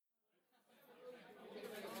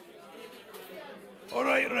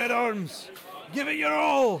Red Arms! Give it your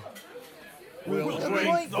all! We'll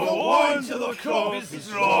drink the wine to the cup is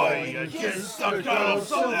dry, and kiss the girls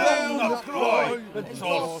down the cry, and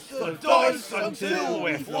toss the dice until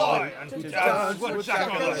we fly, and dance with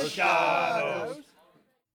Jack of the Shadows.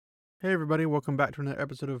 Hey everybody, welcome back to another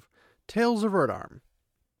episode of Tales of Red Arm.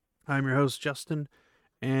 I'm your host, Justin,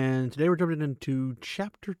 and today we're jumping into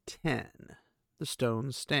Chapter 10, The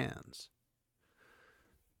Stone Stands.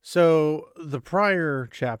 So, the prior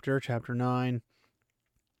chapter, Chapter 9,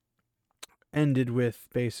 ended with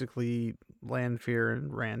basically Lanfear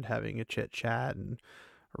and Rand having a chit-chat, and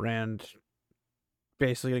Rand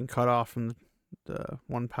basically getting cut off from the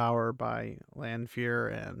one power by Lanfear,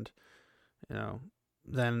 and,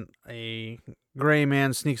 then a gray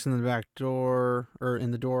man sneaks in the back door, or in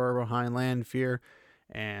the door behind Lanfear,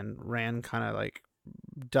 and Rand kind of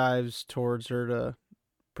dives towards her to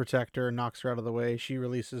protect her and knocks her out of the way. She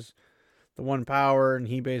releases the one power, and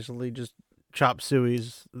he basically just chop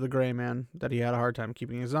sueys the gray man that he had a hard time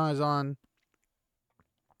keeping his eyes on.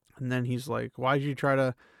 And then he's like, why'd you try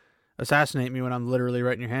to assassinate me when I'm literally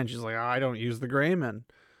right in your hand? She's like, I don't use the gray men.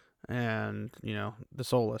 And, the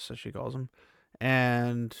soulless, as she calls them.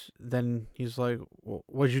 And then he's like, well,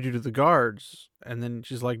 what'd you do to the guards? And then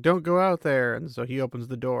she's like, don't go out there. And so he opens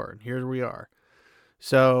the door, and here we are.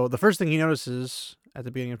 So the first thing he notices at the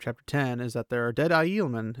beginning of chapter 10 is that there are dead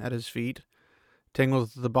Aielmen at his feet,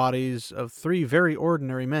 tangled with the bodies of three very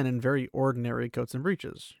ordinary men in very ordinary coats and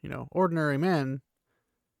breeches. Ordinary men,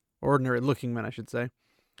 ordinary looking men, I should say,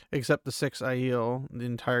 except the 6 Aiel. The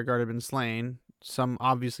entire guard had been slain, some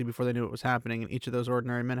obviously before they knew what was happening, and each of those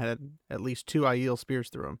ordinary men had at least 2 Aiel spears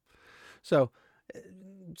through them. So,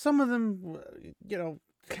 some of them,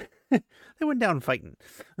 they went down fighting.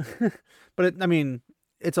 But,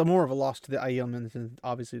 it's more of a loss to the Aielmen than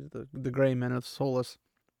obviously the gray men of Soulless.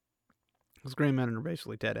 Those gray men are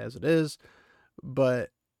basically dead as it is,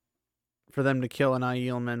 but for them to kill an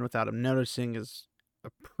Aielman without him noticing is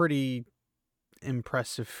a pretty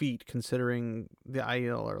impressive feat, considering the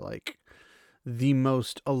Aiel are the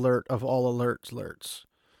most alert of all alerts.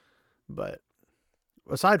 But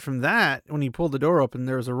aside from that, when he pulled the door open,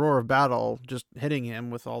 there was a roar of battle just hitting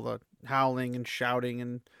him with all the howling and shouting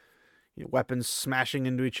and weapons smashing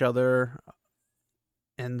into each other.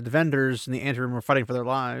 And the defenders in the anteroom were fighting for their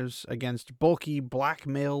lives against bulky,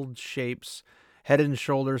 black-mailed shapes, head and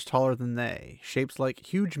shoulders taller than they. Shapes like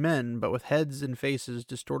huge men, but with heads and faces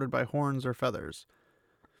distorted by horns or feathers,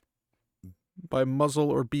 by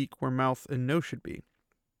muzzle or beak where mouth and nose should be.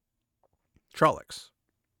 Trollocs.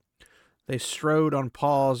 They strode on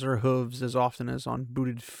paws or hooves as often as on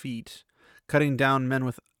booted feet, cutting down men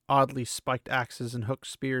with oddly spiked axes and hooked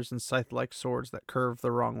spears and scythe-like swords that curved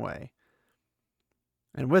the wrong way.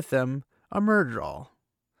 And with them, a Myrddraal,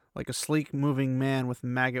 like a sleek, moving man with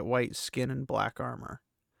maggot-white skin and black armor,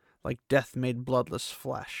 like death made bloodless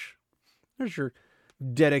flesh. There's your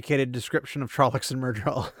dedicated description of Trollocs and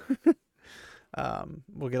Myrddraal.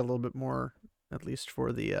 We'll get a little bit more, at least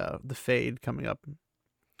for the fade coming up.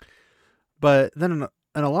 But then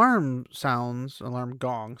an alarm sounds, alarm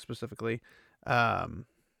gong specifically.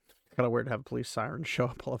 Kind of weird to have a police siren show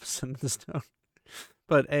up all of a sudden in the stone.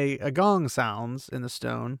 But a gong sounds in the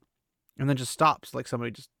stone, and then just stops, like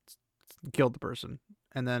somebody just killed the person.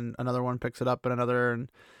 And then another one picks it up, and another, and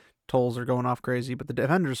tolls are going off crazy. But the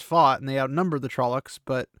defenders fought, and they outnumbered the Trollocs,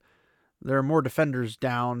 but there are more defenders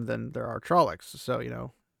down than there are Trollocs.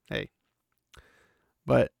 So, hey.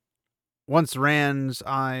 But once Rand's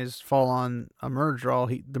eyes fall on a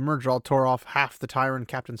Myrddraal, the Myrddraal tore off half the Tyrant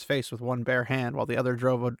captain's face with one bare hand, while the other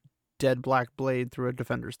drove a dead black blade through a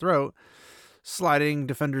defender's throat, sliding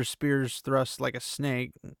defenders' spears thrust like a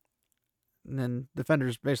snake. And then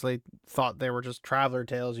defenders basically thought they were just traveler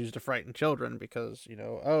tales used to frighten children because,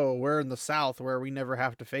 we're in the South where we never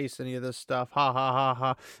have to face any of this stuff. Ha, ha, ha,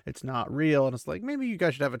 ha. It's not real. And it's like, maybe you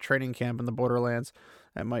guys should have a training camp in the Borderlands.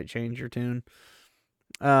 That might change your tune.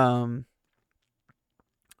 But,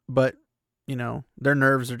 their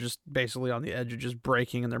nerves are just basically on the edge of just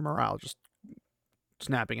breaking, and their morale just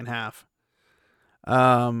snapping in half.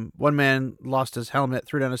 One man lost his helmet,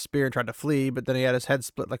 threw down a spear, and tried to flee, but then he had his head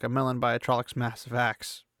split like a melon by a Trolloc's massive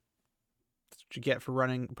axe. That's what you get for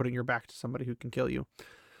putting your back to somebody who can kill you.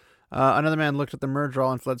 Another man looked at the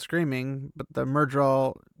Myrddraal and fled screaming, but the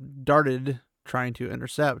Myrddraal darted, trying to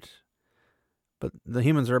intercept. But the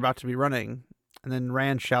humans are about to be running, and then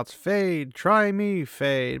Rand shouts, "Fade, try me,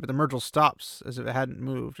 Fade," but the Myrddraal stops as if it hadn't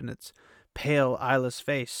moved, and its pale, eyeless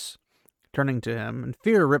face turning to him, and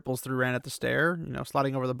fear ripples through Rand at the stare,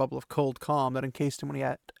 sliding over the bubble of cold calm that encased him when he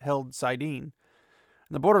had held Sidene. In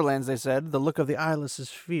the Borderlands, they said, the look of the eyeless is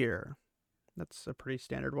fear. That's a pretty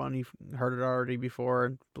standard one. You've heard it already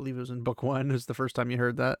before. I believe it was in book 1. It was the first time you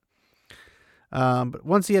heard that. But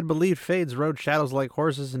once he had believed fades rode shadows like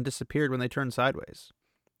horses and disappeared when they turned sideways.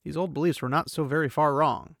 These old beliefs were not so very far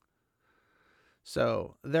wrong.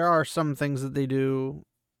 So there are some things that they do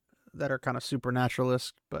that are kind of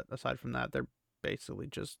supernaturalist, but aside from that, they're basically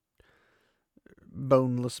just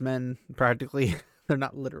boneless men, practically. They're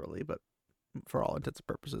not literally, but for all intents and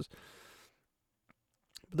purposes.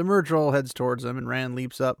 The Murdrall heads towards him, and Rand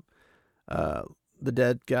leaps up the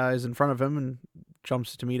dead guys in front of him and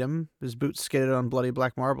jumps to meet him. His boots skidded on bloody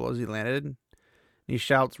black marble as he landed. He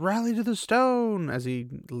shouts, "Rally to the stone!" as he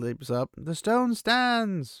leaps up. "The stone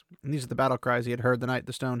stands!" And these are the battle cries he had heard the night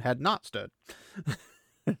the stone had not stood.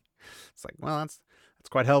 It's like, well, that's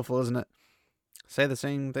quite helpful, isn't it? Say the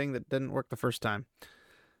same thing that didn't work the first time.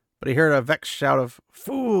 But he heard a vexed shout of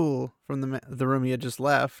 "Fool!" from the room he had just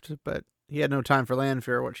left, but he had no time for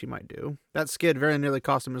Lanfear or what she might do. That skid very nearly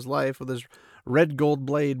cost him his life, with his red gold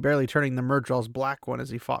blade barely turning the Murdral's black one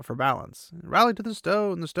as he fought for balance. "Rally to the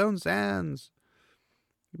stone stands!"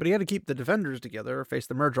 But he had to keep the defenders together or face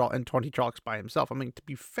the Murdrall and 20 Trollocs by himself. I mean, to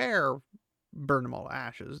be fair, burn them all to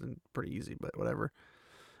ashes, and pretty easy, but whatever.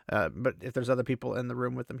 But if there's other people in the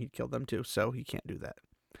room with him, he'd kill them too, so he can't do that.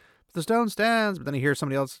 But the stone stands, but then he hears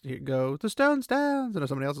somebody else go, "The stone stands," and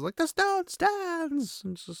somebody else is like, "The stone stands!"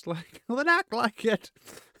 And it's just like, well, then act like it.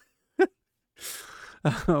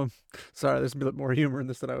 Sorry, there's a bit more humor in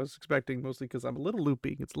this than I was expecting, mostly because I'm a little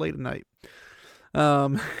loopy. It's late at night.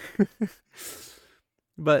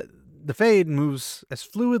 But the Fade moves as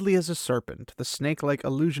fluidly as a serpent, the snake-like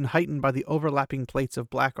illusion heightened by the overlapping plates of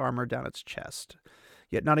black armor down its chest.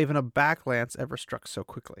 Yet not even a back lance ever struck so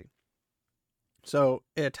quickly. So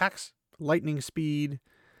it attacks lightning speed,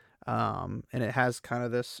 and it has kind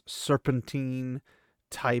of this serpentine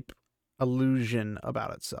type illusion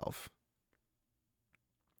about itself.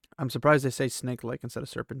 I'm surprised they say snake-like instead of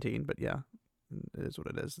serpentine, but yeah, it is what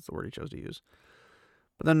it is. It's the word he chose to use.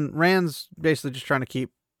 But then Rand's basically just trying to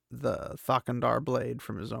keep the Thakandar blade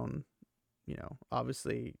from his own,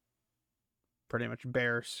 obviously pretty much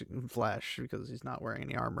bare flesh because he's not wearing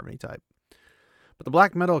any armor of any type. But the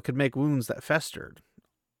black metal could make wounds that festered,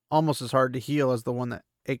 almost as hard to heal as the one that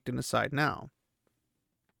ached in his side now.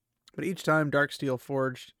 But each time dark steel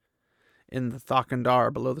forged in the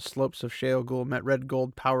Thakandar below the slopes of Sheol met red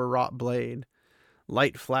gold power-wrought blade,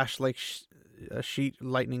 light flashed like a sheet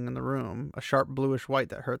lightning in the room, a sharp bluish white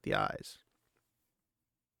that hurt the eyes.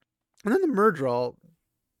 And then the Murdrall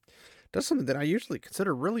does something that I usually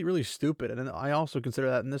consider really, really stupid, and I also consider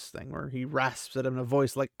that in this thing, where he rasps at him in a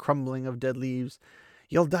voice like crumbling of dead leaves.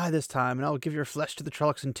 "You'll die this time, and I will give your flesh to the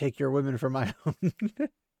Trollocs and take your women for my own."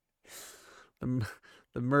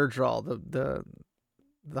 the Murdrall,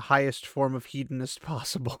 the highest form of hedonist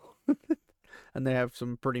possible. And they have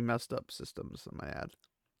some pretty messed up systems, I might add.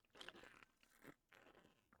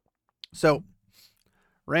 So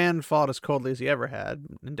Rand fought as coldly as he ever had,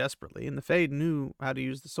 and desperately, and the Fade knew how to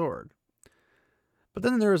use the sword. But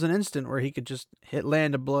then there was an instant where he could just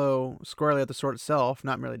land a blow squarely at the sword itself,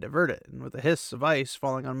 not merely divert it, and with a hiss of ice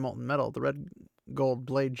falling on molten metal, the red gold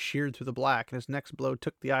blade sheared through the black, and his next blow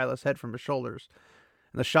took the eyeless head from his shoulders,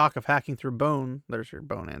 and the shock of hacking through bone, there's your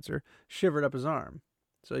bone answer, shivered up his arm.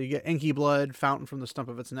 So you get inky blood fountain from the stump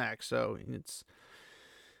of its neck, so it's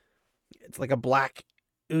like a black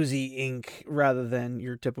oozy ink rather than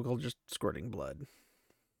your typical just squirting blood.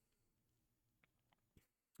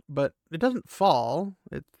 But it doesn't fall.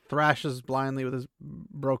 It thrashes blindly with his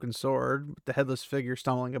broken sword, with the headless figure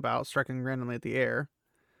stumbling about, striking randomly at the air.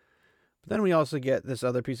 But then we also get this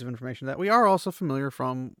other piece of information that we are also familiar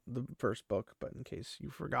from the first book, but in case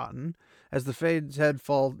you've forgotten. As the Fade's head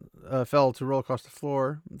fell to roll across the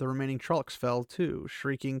floor, the remaining Trollocs fell too,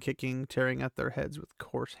 shrieking, kicking, tearing at their heads with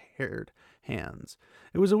coarse-haired hands.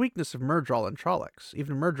 It was a weakness of Murdrall and Trollocs.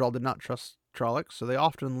 Even Murdrall did not trust Trollocs, so they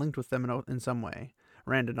often linked with them in some way.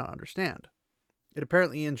 Rand did not understand. It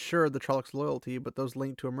apparently ensured the Trollocs' loyalty, but those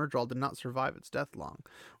linked to a Murdrall did not survive its death long,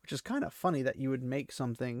 which is kind of funny that you would make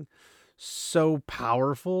something so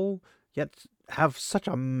powerful, yet have such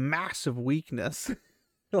a massive weakness.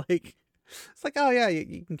 It's like, oh yeah,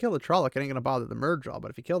 you can kill the Trolloc, it ain't gonna bother the Murdrall,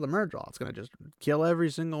 but if you kill the Murdrall, it's gonna just kill every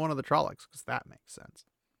single one of the Trollocs, because that makes sense.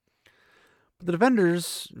 But the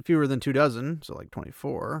defenders, fewer than 24, so like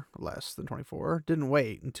 24, less than 24, didn't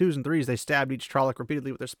wait. In 2s and 3s, they stabbed each Trolloc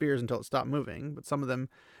repeatedly with their spears until it stopped moving, but some of them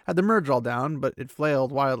had the Murdrall down, but it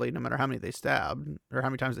flailed wildly no matter how many they stabbed, or how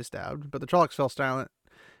many times they stabbed. But the Trollocs fell silent,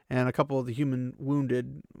 and a couple of the human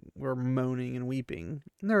wounded were moaning and weeping.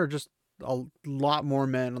 And there were just a lot more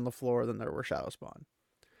men on the floor than there were Shadowspawn.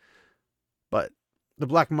 But The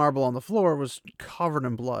black marble on the floor was covered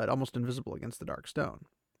in blood, almost invisible against the dark stone.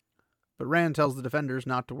 But Rand tells the defenders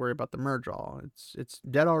not to worry about the Murdraw. It's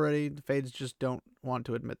dead already. The Fades just don't want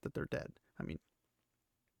to admit that they're dead. I mean,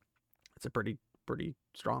 it's a pretty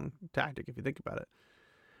strong tactic if you think about it.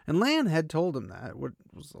 And Lan had told him that, what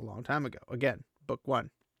was a long time ago. Again, book 1.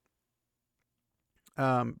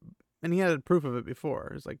 And he had proof of it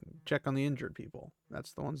before. It's like, check on the injured people.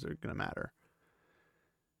 That's the ones that are going to matter.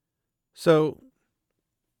 So,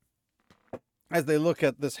 as they look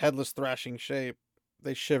at this headless thrashing shape,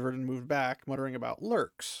 they shivered and moved back, muttering about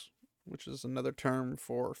lurks, which is another term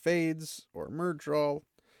for Fades or Murdraw.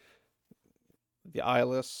 The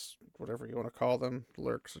eyeless, whatever you want to call them.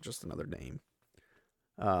 Lurks are just another name.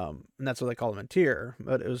 And that's what they call them in Tyr.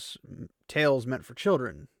 But it was tales meant for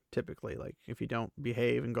children, typically. Like, if you don't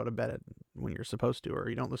behave and go to bed when you're supposed to, or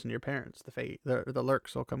you don't listen to your parents, the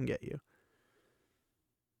lurks will come get you.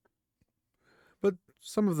 But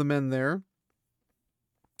some of the men there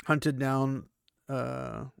hunted down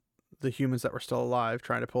the humans that were still alive,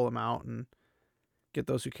 trying to pull them out and get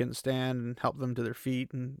those who couldn't stand and help them to their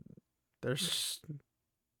feet. And there's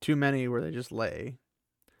too many where they just lay.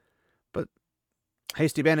 But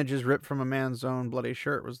hasty bandages ripped from a man's own bloody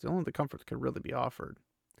shirt was the only comfort that could really be offered.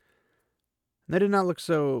 And they did not look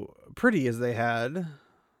so pretty as they had,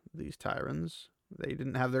 these Tyrans. They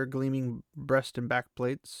didn't have their gleaming breast and back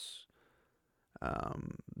plates.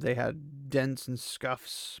 They had dents and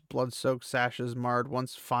scuffs, blood-soaked sashes marred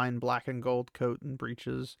once fine black and gold coat and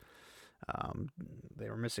breeches. They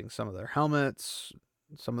were missing some of their helmets.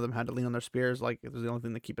 Some of them had to lean on their spears like it was the only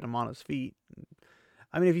thing that keeping him on his feet.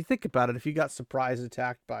 I mean, if you think about it, if you got surprise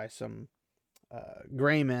attacked by some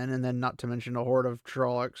gray men, and then not to mention a horde of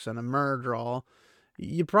Trollocs and a Murdraw,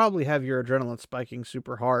 you probably have your adrenaline spiking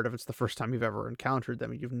super hard if it's the first time you've ever encountered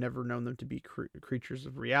them and you've never known them to be creatures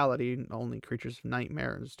of reality, only creatures of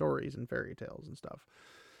nightmare and stories and fairy tales and stuff.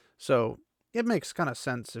 So it makes kind of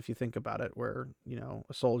sense if you think about it, where, you know,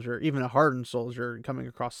 a soldier, even a hardened soldier, coming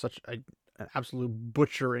across such an absolute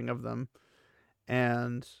butchering of them.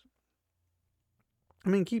 And I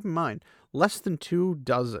mean, keep in mind, less than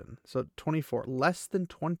 24, so 24, less than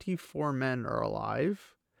 24 men are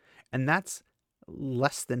alive, and that's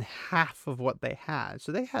less than half of what they had.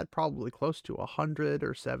 So they had probably close to 100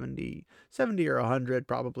 or 70 or 100,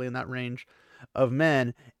 probably in that range of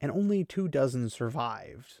men, and only 24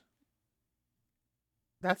 survived.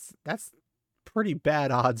 That's pretty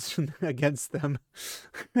bad odds against them.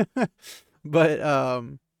 But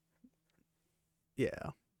yeah,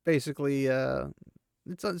 basically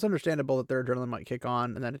it's understandable that their adrenaline might kick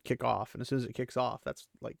on and then it kick off, and as soon as it kicks off, that's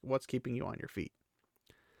like what's keeping you on your feet.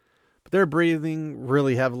 But they're breathing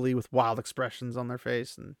really heavily with wild expressions on their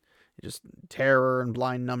face, and just terror and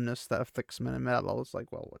blind numbness that afflicts men in metal. It's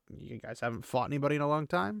like, well, what, you guys haven't fought anybody in a long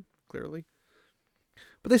time, clearly.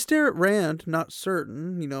 But they stare at Rand, not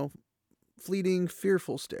certain, fleeting,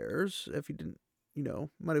 fearful stares. If he didn't,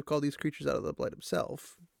 might have called these creatures out of the blood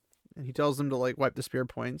himself. And he tells them to, wipe the spear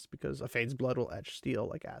points, because a Fade's blood will etch steel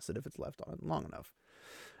like acid if it's left on long enough.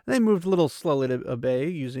 And they moved a little slowly to obey,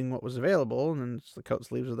 using what was available, and then it's the coat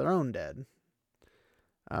sleeves of their own dead.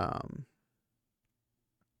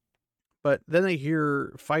 But then they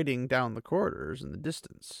hear fighting down the corridors in the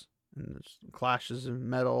distance, and there's clashes of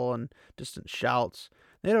metal and distant shouts.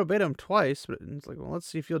 They had obeyed him twice, but it's like, well, let's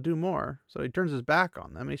see if he'll do more. So he turns his back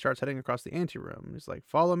on them, and he starts heading across the anteroom. He's like,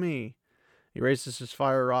 follow me. He raises his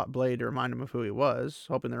fire-wrought blade to remind him of who he was,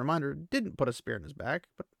 hoping the reminder didn't put a spear in his back,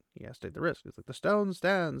 but he has to take the risk. It's like, the stone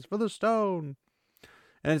stands for the stone.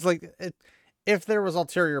 And it's like, if there was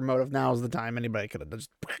ulterior motive, now's the time. Anybody could have just,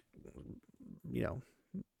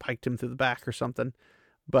 piked him through the back or something.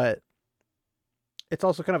 But it's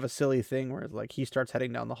also kind of a silly thing where, he starts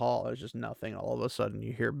heading down the hall, there's just nothing. All of a sudden,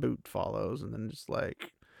 you hear boot follows, and then just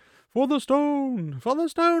for the stone,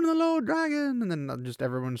 and the Lord Dragon, and then just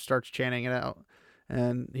everyone starts chanting it out.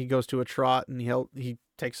 And he goes to a trot, and he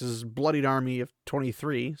takes his bloodied army of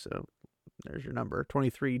 23, so there's your number,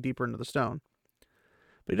 23 deeper into the stone.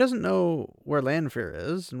 But he doesn't know where Lanfear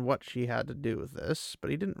is and what she had to do with this, but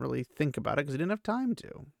he didn't really think about it because he didn't have time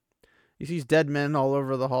to. He sees dead men all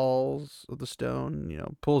over the halls of the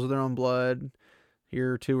stone, pools of their own blood.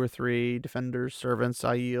 Here, 2 or 3 defenders, servants,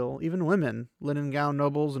 Aiel, even women, linen-gowned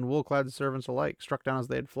nobles and wool-clad servants alike, struck down as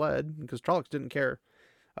they had fled, because Trollocs didn't care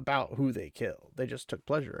about who they killed. They just took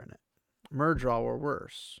pleasure in it. Murdraw were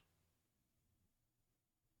worse.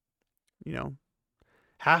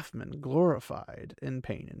 Halfmen glorified in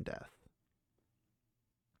pain and death.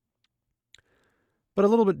 But a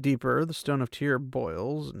little bit deeper, the stone of Tyr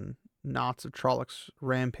boils, and knots of Trollocs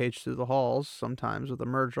rampaged through the halls, sometimes with a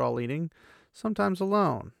Murdraw leading, sometimes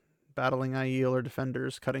alone, battling Aiel or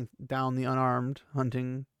defenders, cutting down the unarmed,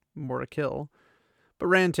 hunting more to kill. But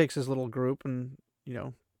Rand takes his little group and,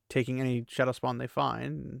 taking any shadow spawn they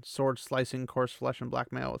find, and sword slicing coarse flesh and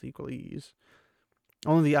blackmail with equal ease.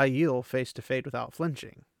 Only the Aiel faced to fate without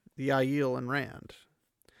flinching. The Aiel and Rand.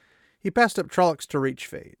 He passed up Trollocs to reach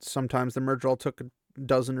fate. Sometimes the Murdraw took a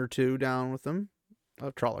dozen or two down with them,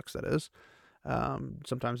 of Trollocs, that is.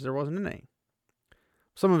 Sometimes there wasn't any.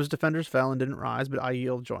 Some of his defenders fell and didn't rise, but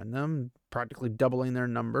Aiel joined them, practically doubling their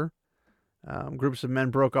number. Groups of men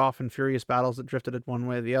broke off in furious battles that drifted it one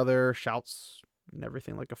way or the other, shouts and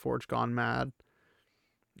everything like a forge gone mad.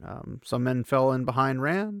 Some men fell in behind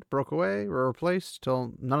Rand, broke away, were replaced,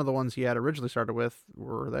 till none of the ones he had originally started with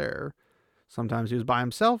were there. Sometimes he was by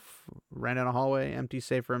himself, ran down a hallway, empty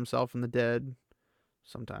save for himself and the dead,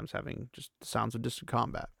 sometimes having just the sounds of distant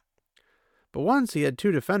combat. But once he had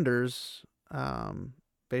two defenders,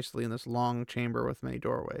 basically in this long chamber with many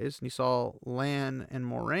doorways, and he saw Lan and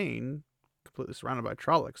Moraine completely surrounded by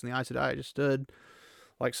Trollocs, and the Aes Sedai just stood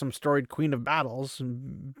like some storied queen of battles,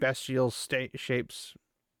 bestial shapes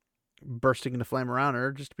bursting into flame around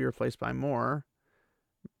her, just to be replaced by more,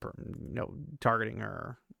 targeting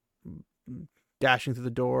her, dashing through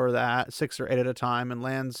the door, that 6 or 8 at a time, and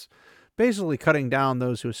Lan's basically cutting down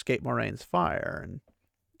those who escape Moraine's fire. And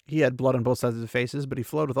he had blood on both sides of his faces, but he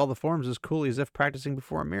flowed with all the forms as coolly as if practicing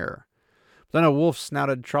before a mirror. But then a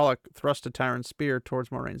wolf-snouted Trolloc thrust a tyrant's spear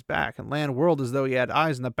towards Moraine's back, and Lan whirled as though he had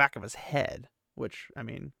eyes in the back of his head, which,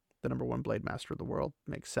 the number one blade master of the world,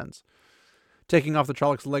 makes sense. Taking off the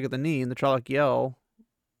Trolloc's leg at the knee, and the Trolloc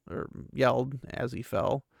yelled as he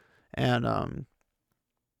fell, and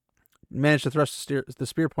managed to thrust the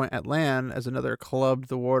spear point at Lan as another clubbed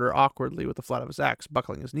the warder awkwardly with the flat of his axe,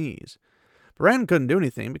 buckling his knees. But Rand couldn't do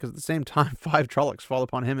anything, because at the same time 5 Trollocs fall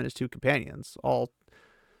upon him and his 2 companions, all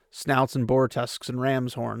snouts and boar tusks and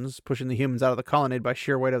ram's horns, pushing the humans out of the colonnade by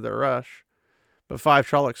sheer weight of their rush. But 5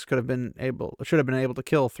 Trollocs should have been able to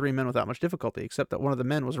kill 3 men without much difficulty, except that one of the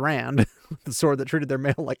men was Rand, the sword that treated their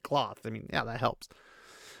mail like cloth. That helps.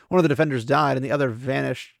 One of the defenders died, and the other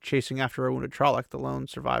vanished, chasing after a wounded Trolloc, the lone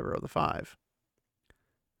survivor of the 5.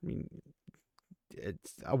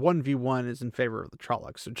 It's a 1v1 is in favor of the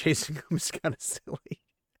Trolloc, so chasing him is kind of silly.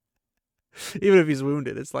 Even if he's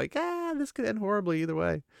wounded, it's like, this could end horribly either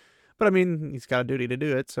way. But he's got a duty to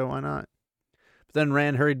do it, so why not? But then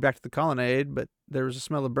Rand hurried back to the colonnade, but there was a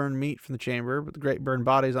smell of burned meat from the chamber, with the great burned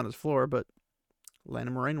bodies on its floor, but Lan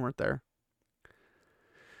and Moraine weren't there.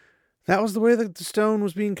 That was the way that the stone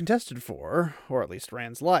was being contested for, or at least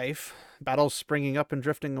Rand's life. Battles springing up and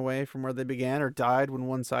drifting away from where they began or died when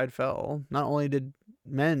one side fell. Not only did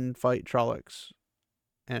men fight Trollocs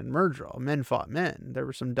and Murdraw, men fought men. There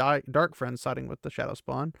were some dark friends siding with the Shadow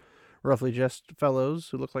Spawn, roughly just fellows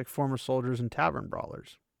who looked like former soldiers and tavern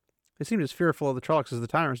brawlers. They seemed as fearful of the Trollocs as the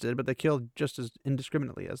tyrants did, but they killed just as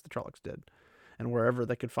indiscriminately as the Trollocs did, and wherever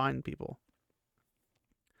they could find people.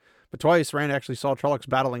 But twice, Rand actually saw Trollocs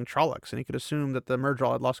battling Trollocs, and he could assume that the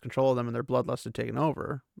Murdraw had lost control of them and their bloodlust had taken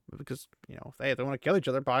over. Because, if they want to kill each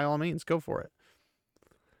other, by all means, go for it.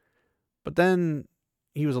 But then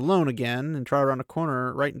he was alone again and trotted around a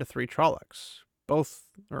corner right into 3 Trollocs. All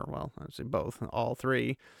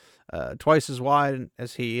 3. Twice as wide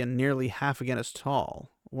as he and nearly half again as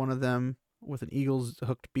tall. One of them with an eagle's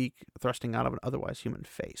hooked beak thrusting out of an otherwise human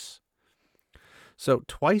face. So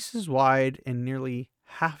twice as wide and nearly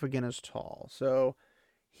half again as tall. So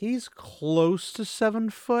he's close to 7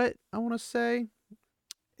 foot, I want to say.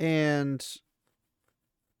 And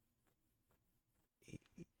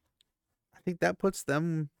I think that puts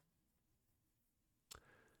them,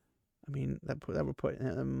 that would put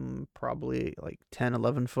him probably like 10,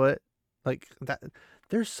 11 foot. Like that.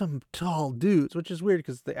 There's some tall dudes, which is weird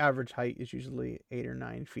because the average height is usually 8 or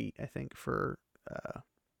 9 feet, I think, for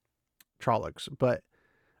Trollocs. But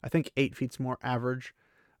I think 8 feet's more average.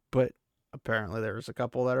 But apparently there's a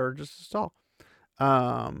couple that are just as tall.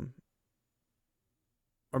 Or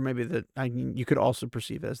maybe you could also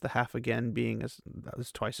perceive it as the half again being as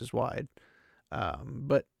twice as wide.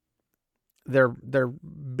 But they're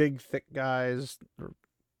big, thick guys, or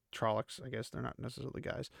Trollocs, I guess. They're not necessarily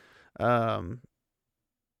guys. And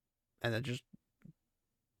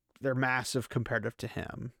they're massive comparative to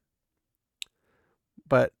him.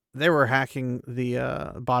 But they were hacking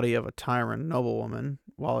the body of a tyrant noblewoman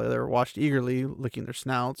while they were watched eagerly, licking their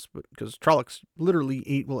snouts, because Trollocs literally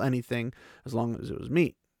eat anything as long as it was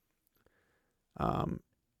meat.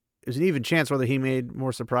 It was an even chance whether he made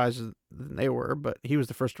more surprises than they were, but he was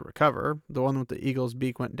the first to recover. The one with the eagle's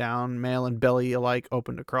beak went down, mail and belly alike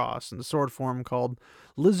opened across, and the sword form called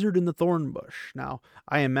Lizard in the Thorn Bush. Now,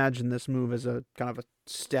 I imagine this move as a kind of a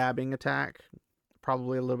stabbing attack,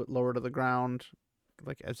 probably a little bit lower to the ground,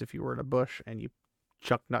 like as if you were in a bush and you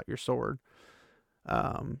chucked out your sword.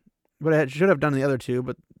 But it should have done the other two,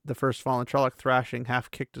 but the first fallen Trolloc thrashing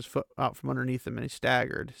half kicked his foot out from underneath him and he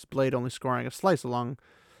staggered, his blade only scoring a slice along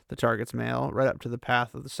the target's mail, right up to the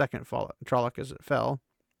path of the second Trolloc as it fell.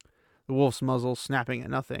 The wolf's muzzle snapping at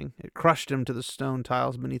nothing. It crushed him to the stone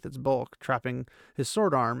tiles beneath its bulk, trapping his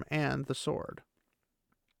sword arm and the sword.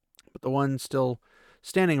 But the one still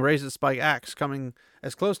standing raised its spike axe, coming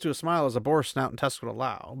as close to a smile as a boar snout and tusk would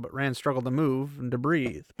allow, but Rand struggled to move and to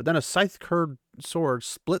breathe. But then a scythe-curved sword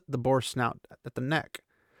split the boar snout at the neck.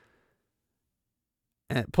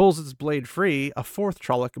 And it pulls its blade free, a fourth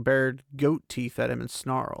Trolloc bared goat teeth at him and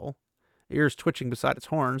snarl, ears twitching beside its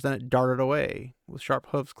horns, then it darted away, with sharp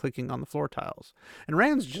hooves clicking on the floor tiles. And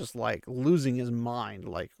Rand's just, like, losing his mind,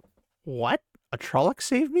 like, what? A Trolloc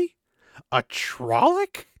saved me? A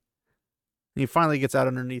Trolloc? And he finally gets out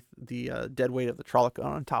underneath the dead weight of the Trolloc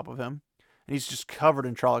on top of him, and he's just covered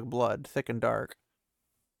in Trolloc blood, thick and dark.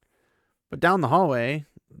 But down the hallway,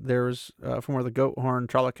 there was, from where the goat horn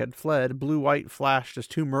Trolloc had fled, blue-white flashed as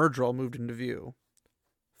two Murdrol moved into view,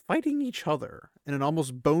 fighting each other in an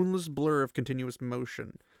almost boneless blur of continuous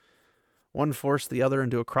motion. One forced the other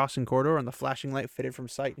into a crossing corridor, and the flashing light faded from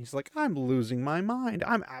sight. And he's like, I'm losing my mind.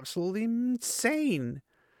 I'm absolutely insane.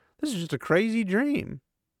 This is just a crazy dream.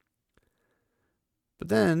 But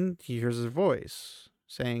then he hears his voice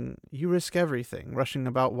saying, you risk everything, rushing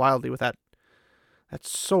about wildly with that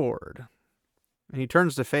sword. And he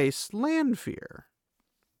turns to face Lanfear.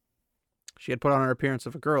 She had put on her appearance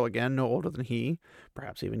of a girl again, no older than he,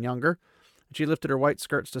 perhaps even younger. And she lifted her white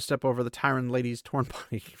skirts to step over the tyrant lady's torn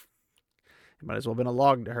body. It might as well have been a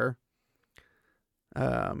log to her.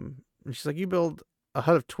 And she's like, you build a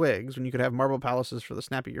hut of twigs when you could have marble palaces for the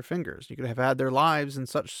snap of your fingers. You could have had their lives and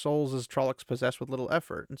such souls as Trollocs possess with little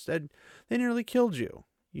effort. Instead, they nearly killed you.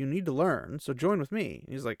 You need to learn, so join with me.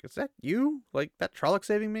 And he's like, is that you? Like, that Trolloc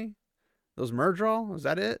saving me? Those Murdrol? Is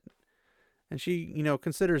that it? And she,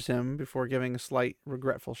 considers him before giving a slight,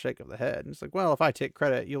 regretful shake of the head. And it's like, well, if I take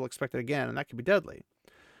credit, you'll expect it again, and that could be deadly.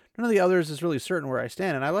 None of the others is really certain where I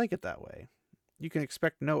stand, and I like it that way. You can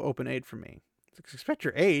expect no open aid from me. Expect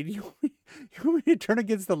your aid? You want me to turn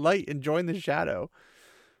against the light and join the shadow?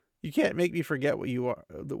 You can't make me forget what you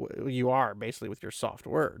are, basically, with your soft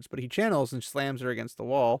words. But he channels and slams her against the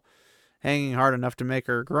wall, hanging hard enough to make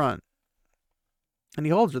her grunt. And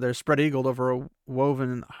he holds her there, spread-eagled over a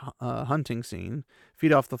woven hunting scene,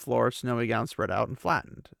 feet off the floor, snowy gown spread out and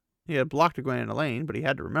flattened. He had blocked Egwene and Elaine, but he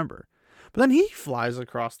had to remember. But then he flies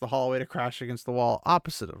across the hallway to crash against the wall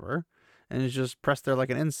opposite of her, and is just pressed there like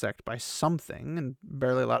an insect by something and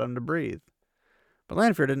barely allowed him to breathe. But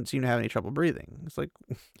Lanfear didn't seem to have any trouble breathing. It's like,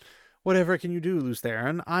 whatever can you do, Lews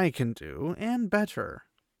Therin? I can do, and better.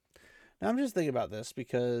 Now I'm just thinking about this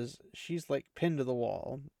because she's like pinned to the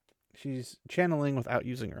wall. She's channeling without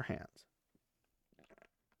using her hands.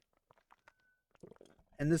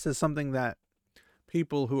 And this is something that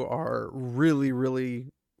people who are really,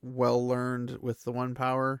 really well learned with the one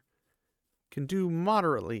power can do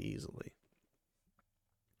moderately easily.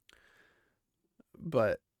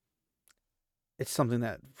 But it's something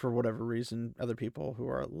that, for whatever reason, other people who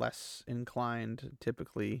are less inclined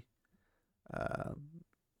typically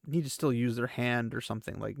need to still use their hand or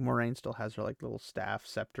something. Like Moraine still has her like little staff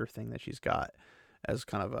scepter thing that she's got as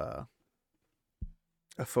kind of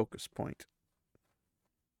a focus point.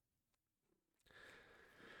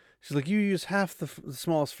 She's like, you use half the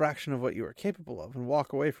smallest fraction of what you are capable of and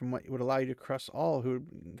walk away from what would allow you to crush all who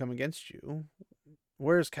would come against you.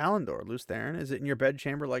 Where's Callandor, Lews Therin? Is it in your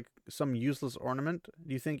bedchamber like some useless ornament?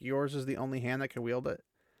 Do you think yours is the only hand that can wield it?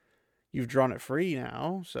 You've drawn it free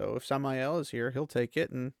now, so if Samael is here, he'll take it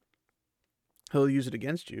and he'll use it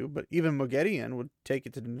against you. But even Moghedien would take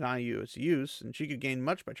it to deny you its use, and she could gain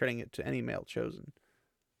much by trading it to any male chosen.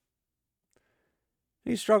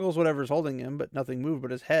 He struggles whatever's holding him, but nothing moved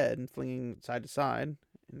but his head and flinging side to side.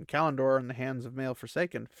 And Callandor in the hands of male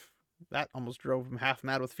Forsaken, that almost drove him half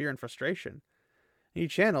mad with fear and frustration. He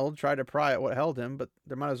channeled, tried to pry at what held him, but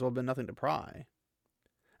there might as well have been nothing to pry.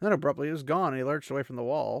 And then abruptly he was gone, and he lurched away from the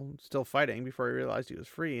wall, still fighting, before he realized he was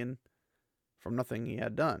free, and from nothing he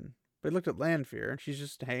had done. But he looked at Lanfear, and she's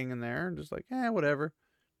just hanging there, just like, whatever.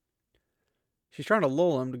 She's trying to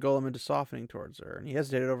lull him to gull him into softening towards her, and he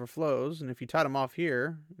hesitated over flows, and if you tied him off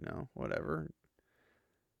here, whatever.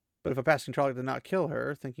 But if a passing Trolloc did not kill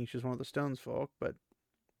her, thinking she was one of the Stones folk, but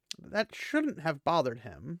that shouldn't have bothered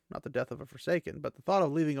him, not the death of a Forsaken, but the thought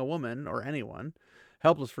of leaving a woman, or anyone,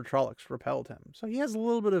 helpless for Trollocs repelled him. So he has a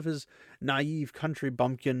little bit of his naive country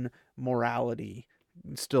bumpkin morality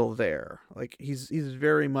still there. Like, he's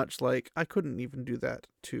very much like, I couldn't even do that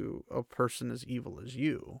to a person as evil as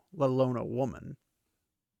you, let alone a woman.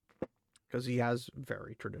 Because he has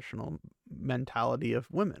very traditional mentality of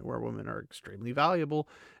women, where women are extremely valuable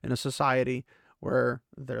in a society where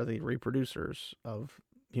they're the reproducers of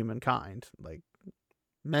humankind. Like,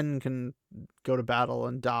 men can go to battle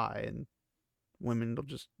and die, and women will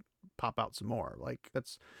just pop out some more. Like,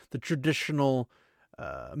 that's the traditional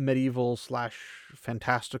medieval /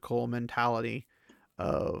 fantastical mentality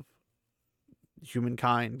of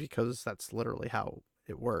humankind, because that's literally how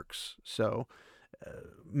it works. So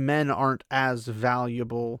men aren't as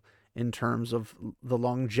valuable in terms of the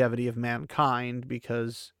longevity of mankind,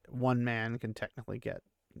 because one man can technically get,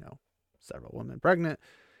 several women pregnant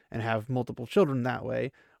and have multiple children that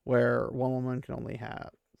way, where one woman can only have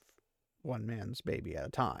one man's baby at a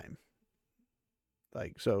time.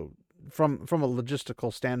 Like, so from a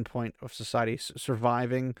logistical standpoint of society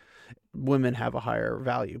surviving, women have a higher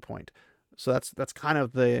value point. So that's kind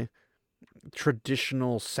of the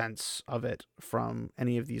traditional sense of it from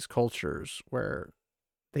any of these cultures, where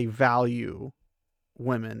they value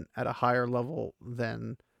women at a higher level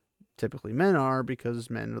than typically men are, because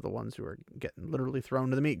men are the ones who are getting literally thrown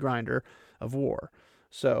to the meat grinder of war.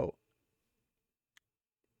 So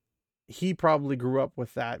he probably grew up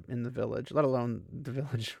with that in the village, let alone the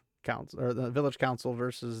village council, or the village council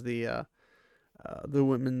versus the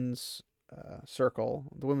women's circle.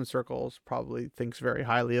 The women's circle probably thinks very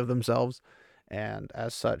highly of themselves, and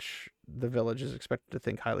as such, the village is expected to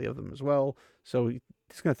think highly of them as well. So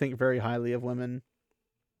he's going to think very highly of women,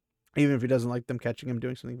 even if he doesn't like them catching him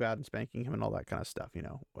doing something bad and spanking him and all that kind of stuff.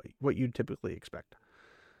 What you'd typically expect.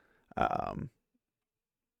 But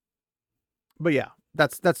yeah,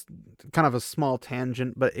 that's kind of a small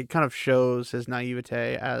tangent, but it kind of shows his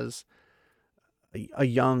naivete as a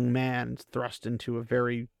young man thrust into a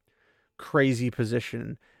very crazy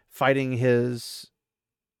position, fighting his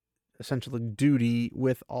essentially duty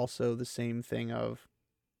with also the same thing of,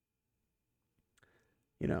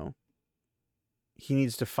 he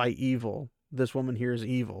needs to fight evil. This woman here is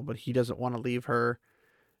evil, but he doesn't want to leave her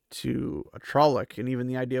to a Trolloc. And even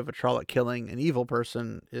the idea of a Trolloc killing an evil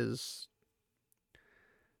person is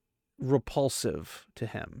repulsive to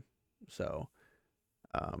him. So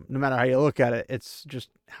no matter how you look at it, it's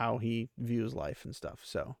just how he views life and stuff.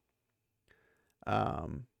 So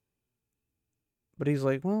but he's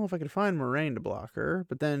like, well, if I could find Moraine to block her.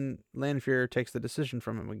 But then Lanfear takes the decision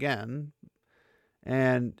from him again,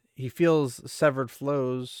 and he feels severed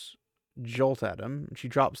flows jolt at him, and she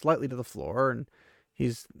drops lightly to the floor, and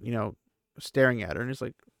he's, staring at her, and he's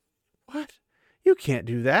like, what? You can't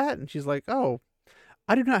do that. And she's like, oh,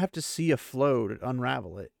 I do not have to see a flow to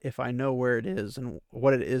unravel it if I know where it is and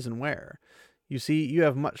what it is and where. You see, you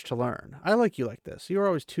have much to learn. I like you like this. You are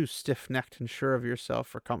always too stiff-necked and sure of yourself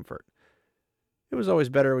for comfort. It was always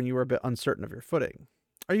better when you were a bit uncertain of your footing.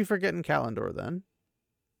 Are you forgetting Calendor, then?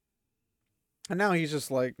 And now he's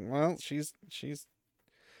just like, well, she's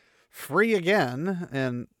free again,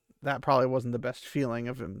 and that probably wasn't the best feeling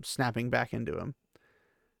of him snapping back into him.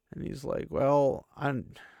 And he's like, well,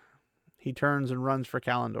 he turns and runs for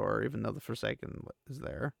Calendor, even though the Forsaken is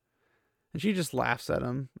there. And she just laughs at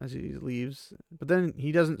him as he leaves. But then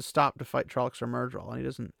he doesn't stop to fight Trollocs or Myrddraal, and he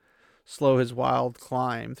doesn't slow his wild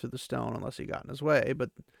climb through the stone unless he got in his way. But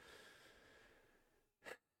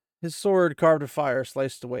his sword carved of fire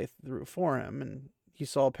sliced a way through for him, and he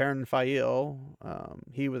saw Perrin and Fael,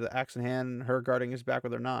 he with the axe in hand and her guarding his back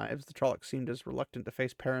with their knives. The Trolloc seemed as reluctant to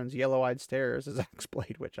face Perrin's yellow-eyed stare as his axe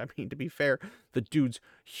blade, which, I mean, to be fair, the dude's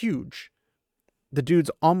huge. The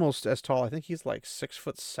dude's almost as tall. I think he's like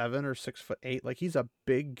 6'7" or 6'8". Like, he's a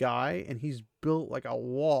big guy, and he's built like a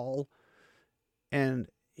wall, and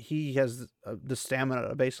he has the stamina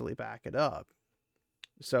to basically back it up.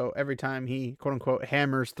 So every time he, quote unquote,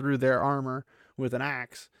 hammers through their armor with an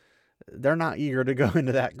axe, they're not eager to go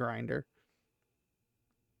into that grinder.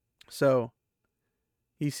 So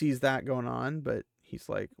he sees that going on, but he's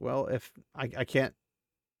like, well, if I can't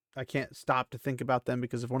stop to think about them,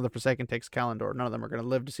 because if one of the Forsaken takes Calendor, none of them are going to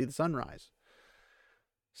live to see the sunrise.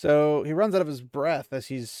 So he runs out of his breath as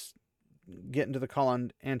he's getting to the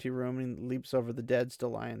columned anteroom, and he leaps over the dead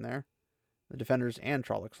still lying there, the defenders and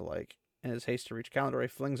Trollocs alike. In his haste to reach Calendor, he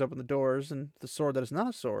flings open the doors, and the sword that is not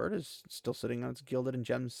a sword is still sitting on its gilded and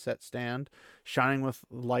gem-set stand, shining with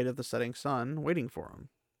the light of the setting sun, waiting for him,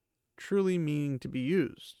 truly meaning to be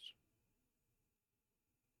used.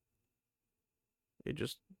 It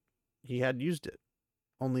just he had used it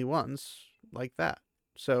only once like that.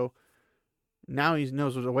 So now he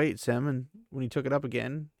knows what awaits him, and when he took it up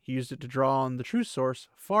again, he used it to draw on the true source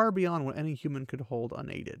far beyond what any human could hold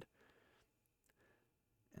unaided.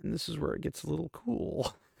 And this is where it gets a little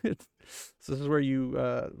cool. This is where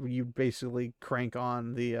you basically crank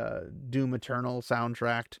on the Doom Eternal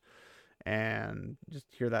soundtrack and just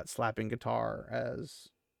hear that slapping guitar as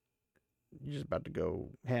you're just about to go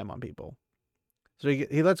ham on people. So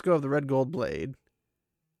he lets go of the red gold blade,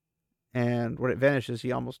 and when it vanishes,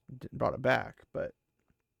 he almost brought it back, but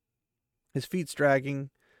his feet's dragging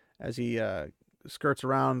as he skirts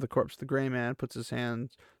around the corpse of the gray man, puts his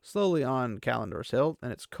hands slowly on Kalandor's hilt,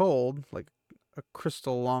 and it's cold, like a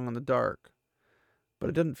crystal long in the dark, but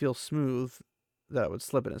it doesn't feel smooth that it would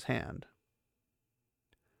slip in his hand.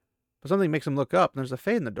 But something makes him look up, and there's a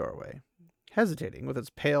fade in the doorway, hesitating with its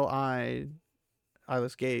pale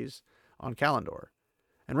eyeless gaze on Kalandor.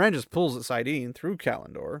 And Rand just pulls at Saidin through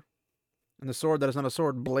Kalandor, and the sword that is not a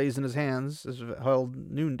sword blazed in his hands as if it held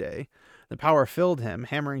noonday. The power filled him,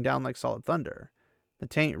 hammering down like solid thunder. The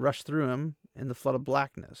taint rushed through him in the flood of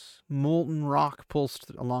blackness. Molten rock pulsed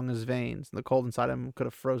along his veins, and the cold inside him could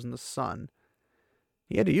have frozen the sun.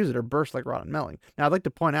 He had to use it or burst like rotten melting. Now, I'd like to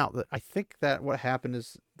point out that I think that what happened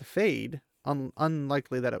is the fade,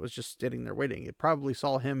 unlikely that it was just sitting there waiting. It probably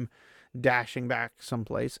saw him dashing back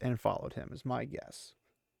someplace and followed him, is my guess.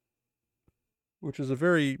 Which is a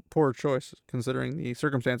very poor choice, considering the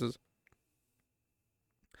circumstances.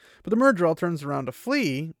 But the Murdral turns around to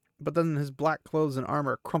flee, but then his black clothes and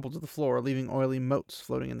armor crumple to the floor, leaving oily motes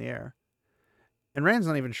floating in the air. And Rand's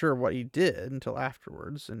not even sure what he did until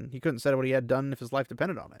afterwards, and he couldn't say what he had done if his life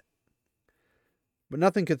depended on it. But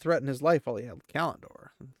nothing could threaten his life while he held Kalandor.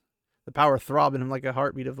 The power throbbed in him like a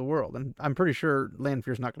heartbeat of the world, and I'm pretty sure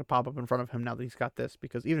Lanfear's not going to pop up in front of him now that he's got this,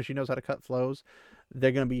 because even if she knows how to cut flows,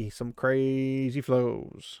 they're going to be some crazy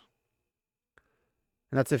flows.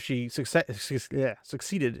 And that's if she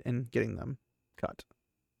succeeded in getting them cut.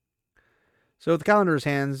 So with the Calendar in his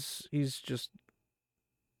hands, he's just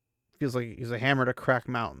feels like he's a hammer to crack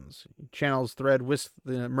mountains. He channels thread, whisks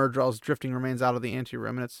the Murdral's drifting remains out of the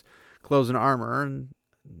anteroom and its clothes and armor, and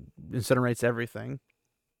incinerates everything.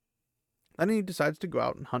 Then he decides to go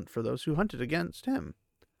out and hunt for those who hunted against him.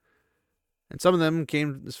 And some of them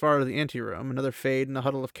came as far as the anteroom. Another fade and a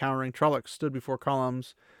huddle of cowering Trollocs stood before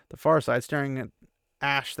columns, the far side, staring at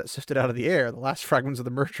ash that sifted out of the air, the last fragments of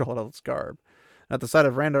the Murdral in its garb. And at the sight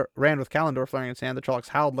of Rand with Kalandor flaring in his hand, the Trollocs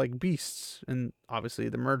howled like beasts, and obviously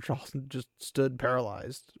the Murdral just stood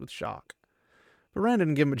paralyzed with shock. But Rand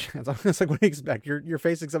didn't give him a chance. I was like, what do you expect? You're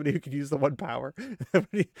facing somebody who could use the one power.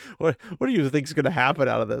 what do you think is going to happen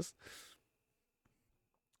out of this?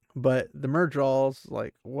 But the Murdral's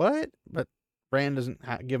like, what? But Rand doesn't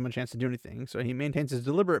give him a chance to do anything, so he maintains his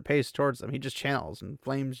deliberate pace towards them. He just channels, and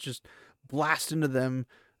flames just blast into them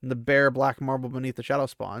in the bare black marble beneath the Shadow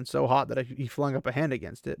Spawn, so hot that he flung up a hand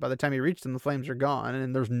against it. By the time he reached them, the flames are gone,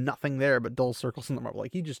 and there's nothing there but dull circles in the marble.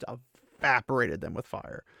 Like, he just evaporated them with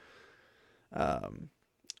fire. But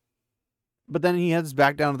then he heads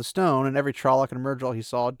back down to the stone, and every Trolloc and Murdral he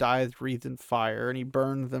saw died wreathed in fire, and he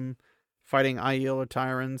burned them, fighting Aiel or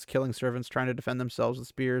tyrants, killing servants, trying to defend themselves with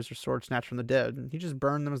spears or swords snatched from the dead. And he just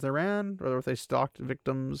burned them as they ran, whether if they stalked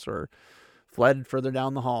victims or fled further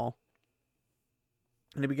down the hall.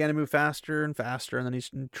 And he began to move faster and faster, and then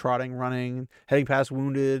he's trotting, running, heading past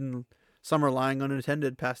wounded, and some are lying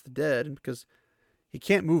unattended past the dead, and because he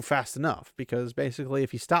can't move fast enough, because basically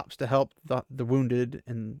if he stops to help the wounded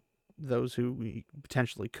and those who he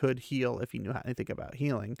potentially could heal if he knew anything about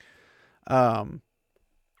healing,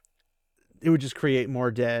 it would just create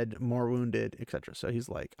more dead, more wounded, etc. So he's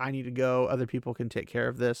like, I need to go. Other people can take care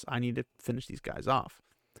of this. I need to finish these guys off.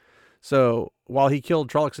 So while he killed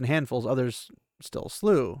Trollocs in handfuls, others still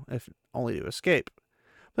slew, if only to escape.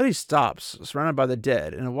 But he stops, surrounded by the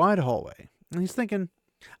dead, in a wide hallway. And he's thinking,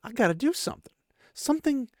 I gotta do something.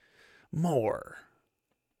 Something more.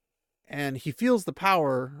 And he feels the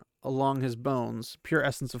power along his bones, pure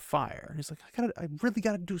essence of fire. And he's like, I really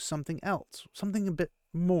gotta do something else. Something a bit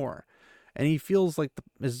more. And he feels like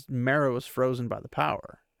his marrow is frozen by the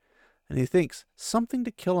power. And he thinks, something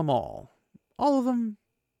to kill them all. All of them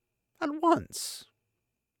at once.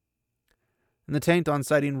 And the taint on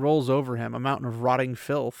Saidin rolls over him, a mountain of rotting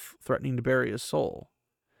filth threatening to bury his soul.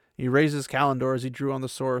 He raises Kalandor as he drew on the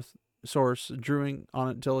source, drawing on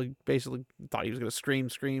it until he basically thought he was going to scream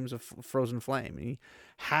screams of frozen flame. And he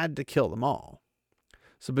had to kill them all.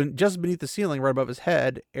 So just beneath the ceiling, right above his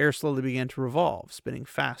head, air slowly began to revolve, spinning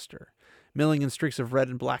faster, milling in streaks of red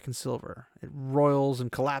and black and silver. It roils and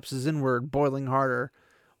collapses inward, boiling harder,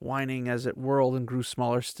 whining as it whirled and grew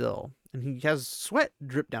smaller still. And he has sweat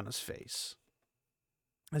drip down his face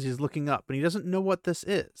as he's looking up, and he doesn't know what this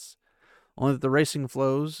is. Only that the racing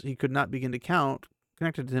flows he could not begin to count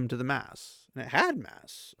connected him to the mass. And it had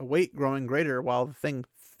mass, a weight growing greater while the thing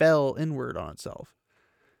fell inward on itself.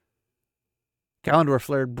 Kalendor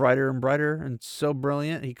flared brighter and brighter, and so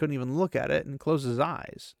brilliant he couldn't even look at it and close his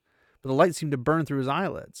eyes. But the light seemed to burn through his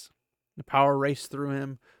eyelids. The power raced through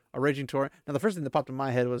him, a raging torrent. Now, the first thing that popped in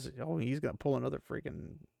my head was, oh, he's going to pull another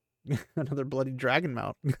freaking, another bloody dragon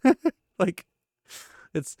mount. Like,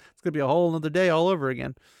 it's going to be a whole another day all over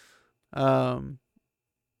again. But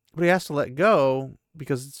he has to let go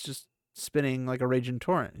because it's just spinning like a raging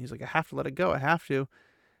torrent. He's like, I have to let it go. I have to.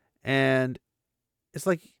 And it's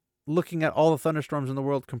like looking at all the thunderstorms in the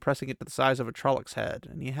world, compressing it to the size of a Trollocs head.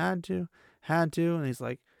 And he had to. And he's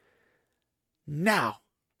like, now.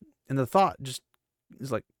 And the thought just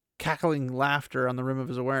is like cackling laughter on the rim of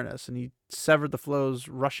his awareness. And he severed the flows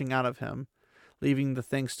rushing out of him, leaving the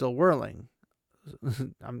thing still whirling.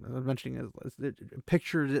 I'm mentioning it,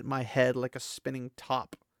 pictured it in my head like a spinning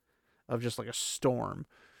top of just like a storm.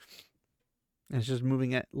 And it's just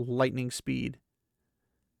moving at lightning speed.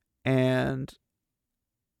 And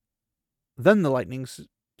then the lightnings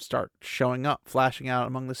start showing up, flashing out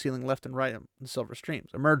among the ceiling left and right in silver streams.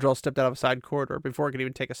 Emergel stepped out of a side corridor. Before it could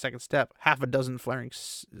even take a second step, half a dozen flaring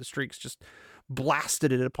streaks just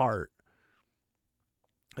blasted it apart.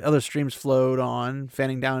 Other streams flowed on,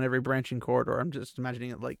 fanning down every branching corridor. I'm just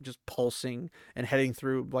imagining it like just pulsing and heading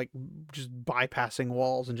through, like just bypassing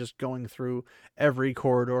walls and just going through every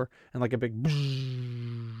corridor and like a big,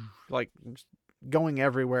 like going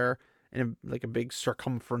everywhere in like a big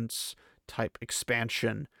circumference type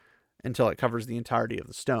expansion until it covers the entirety of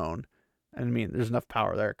the stone. And I mean, there's enough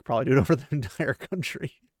power there. It could probably do it over the entire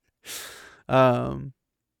country. But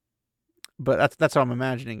that's how I'm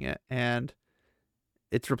imagining it. And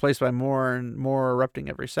it's replaced by more and more erupting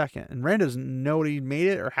every second. And Rand doesn't know what he made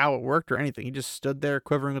it or how it worked or anything. He just stood there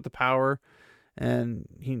quivering with the power, and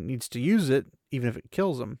he needs to use it even if it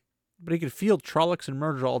kills him. But he could feel Trollocs and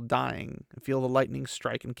Murderall dying and feel the lightning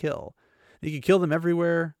strike and kill. He could kill them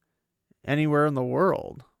everywhere, anywhere in the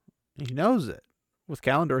world. And he knows it. With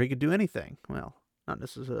Kalendor, he could do anything. Well, not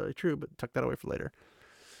necessarily true, but tuck that away for later.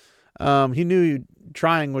 He knew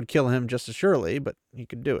trying would kill him just as surely, but he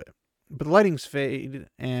could do it. But the lightnings faded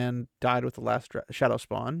and died with the last shadow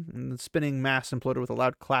spawn, and the spinning mass imploded with a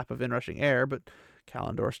loud clap of inrushing air, but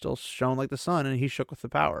Kalendor still shone like the sun, and he shook with the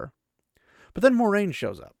power. But then Moraine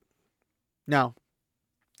shows up. Now,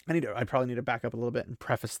 I probably need to back up a little bit and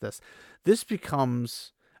preface this. This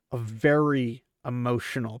becomes a very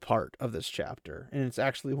emotional part of this chapter, and it's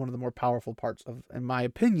actually one of the more powerful parts of, in my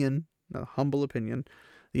opinion, a humble opinion,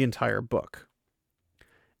 the entire book.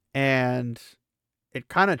 And it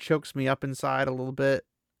kind of chokes me up inside a little bit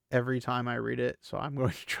every time I read it. So I'm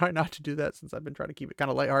going to try not to do that since I've been trying to keep it kind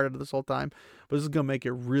of lighthearted this whole time. But this is going to make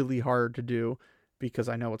it really hard to do because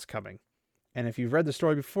I know what's coming. And if you've read the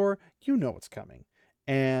story before, you know what's coming.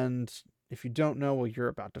 And if you don't know, well, you're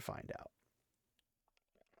about to find out.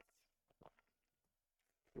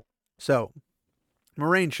 So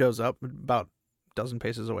Moraine shows up about a dozen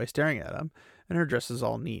paces away staring at him. And her dress is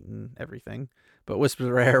all neat and everything. But whispers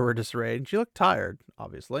of her hair were disarrayed, and she looked tired,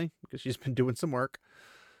 obviously, because she's been doing some work.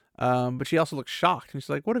 But she also looked shocked, and she's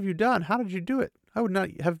like, what have you done? How did you do it? I would not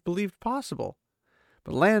have believed possible.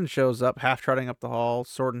 But Lan shows up, half trotting up the hall,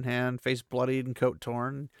 sword in hand, face bloodied and coat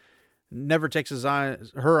torn. Never takes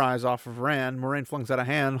her eyes off of Rand. Moraine flings out a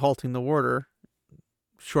hand, halting the warder.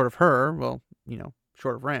 Short of her, well,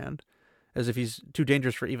 short of Rand, as if he's too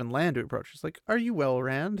dangerous for even Lan to approach. She's like, are you well,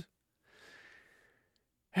 Rand?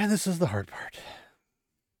 And this is the hard part.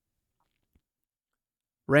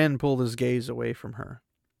 Rand pulled his gaze away from her,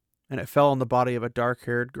 and it fell on the body of a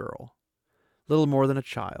dark-haired girl, little more than a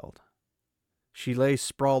child. She lay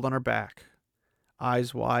sprawled on her back,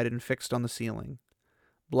 eyes wide and fixed on the ceiling,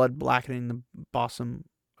 blood blackening the bosom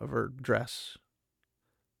of her dress.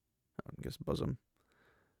 I guess bosom.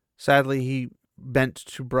 Sadly, he bent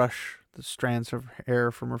to brush the strands of hair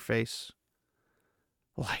from her face.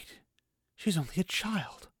 Light. She's only a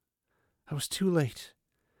child. I was too late.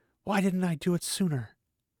 Why didn't I do it sooner?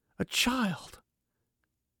 A child.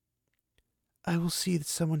 I will see that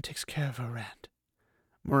someone takes care of her, Rand,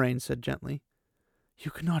 Moraine said gently. You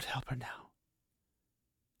cannot help her now.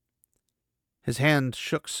 His hand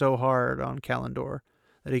shook so hard on Kalendor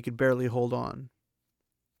that he could barely hold on.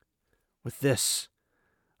 With this,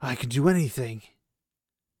 I can do anything.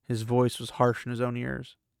 His voice was harsh in his own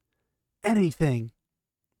ears. Anything.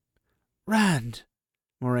 Rand,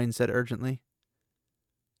 Moraine said urgently.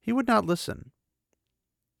 He would not listen.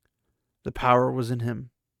 The power was in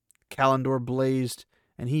him. Kalendor blazed,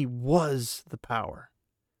 and he was the power.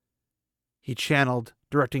 He channeled,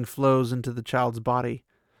 directing flows into the child's body,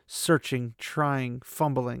 searching, trying,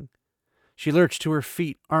 fumbling. She lurched to her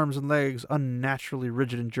feet, arms and legs unnaturally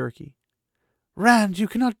rigid and jerky. Rand, you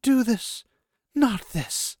cannot do this. Not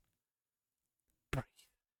this. Breathe.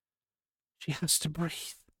 She has to breathe.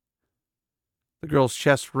 The girl's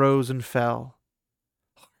chest rose and fell.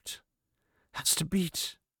 Heart has to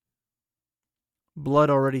beat. Blood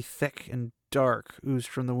already thick and dark oozed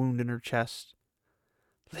from the wound in her chest.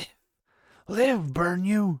 Live. Live, burn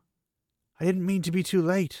you. I didn't mean to be too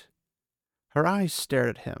late. Her eyes stared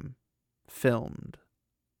at him, filmed,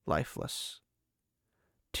 lifeless.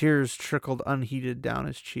 Tears trickled unheeded down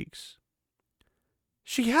his cheeks.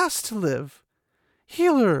 She has to live.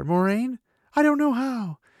 Heal her, Moraine. I don't know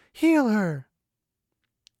how. Heal her.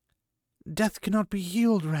 Death cannot be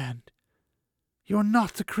healed, Rand. You're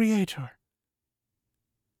not the creator.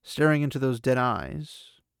 Staring into those dead eyes,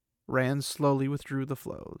 Rand slowly withdrew the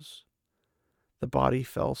flows. The body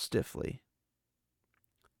fell stiffly.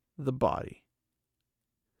 The body.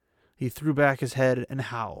 He threw back his head and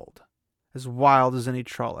howled, as wild as any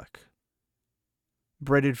Trolloc.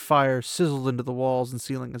 Braided fire sizzled into the walls and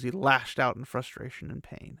ceiling as he lashed out in frustration and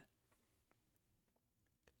pain.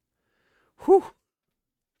 Whew!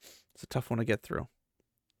 It's a tough one to get through.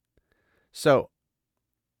 So,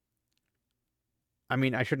 I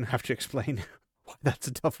mean, I shouldn't have to explain why that's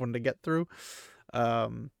a tough one to get through.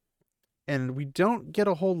 And we don't get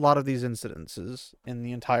a whole lot of these incidences in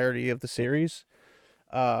the entirety of the series.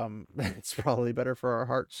 It's probably better for our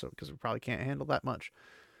hearts, because we probably can't handle that much.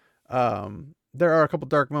 There are a couple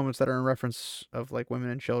dark moments that are in reference of like women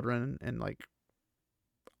and children and like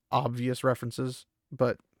obvious references,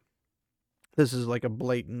 but this is like a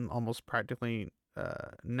blatant, almost practically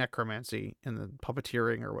necromancy in the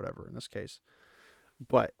puppeteering or whatever in this case.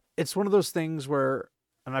 But it's one of those things where,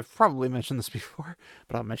 and I've probably mentioned this before,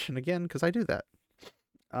 but I'll mention it again because I do that.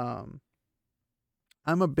 I'm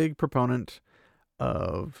a big proponent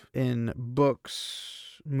of, in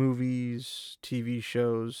books, movies, TV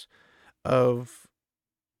shows, of,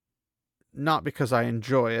 not because I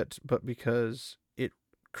enjoy it, but because it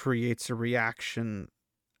creates a reaction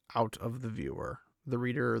out of the viewer, the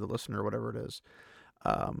reader, the listener, whatever it is.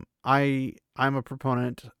 I'm a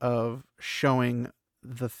proponent of showing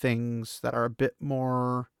the things that are a bit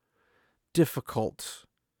more difficult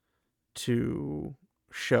to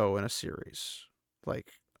show in a series,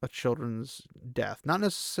 like a children's death. Not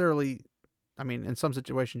necessarily, I mean, in some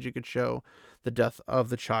situations you could show the death of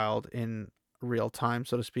the child in real time,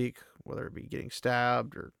 so to speak, whether it be getting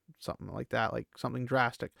stabbed or something like that, like something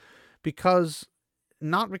drastic.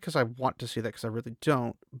 Not because I want to see that, because I really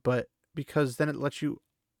don't, but because then it lets you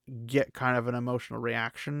get kind of an emotional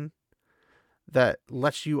reaction that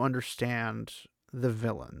lets you understand the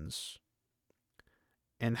villains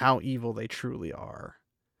and how evil they truly are.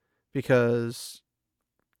 Because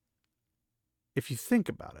if you think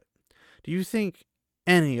about it, do you think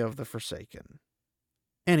any of the Forsaken,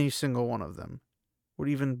 any single one of them, would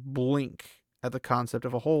even blink at the concept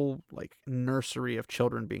of a whole like nursery of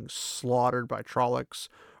children being slaughtered by Trollocs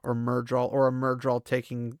or Murdral, or a Murdral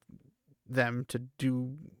taking them to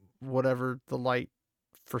do whatever the light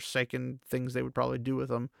Forsaken things they would probably do with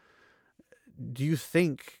them? Do you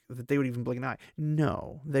think that they would even blink an eye?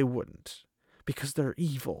 No, they wouldn't, because they're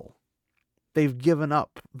evil. They've given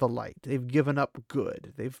up the light. They've given up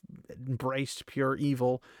good. They've embraced pure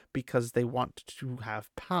evil because they want to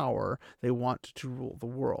have power. They want to rule the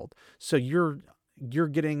world. So you're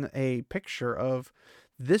getting a picture of,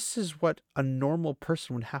 this is what a normal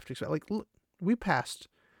person would have to expect. Like, look, we passed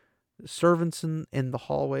servants in the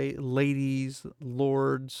hallway, ladies,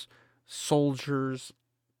 lords, soldiers,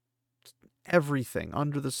 everything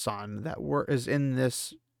under the sun that is in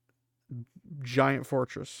this giant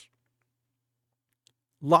fortress.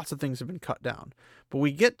 Lots of things have been cut down. But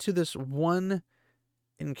we get to this one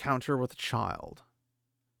encounter with a child,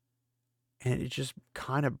 and it just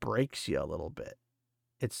kind of breaks you a little bit.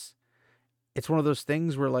 It's one of those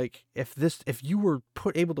things where, like, if you were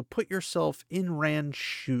able to put yourself in Rand's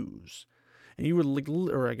shoes, and you were like,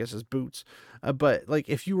 or I guess his boots, but like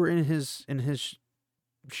if you were in his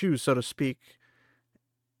shoes, so to speak,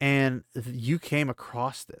 and you came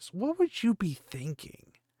across this, what would you be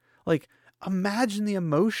thinking? Like, imagine the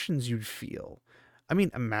emotions you'd feel. I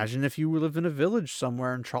mean, imagine if you lived in a village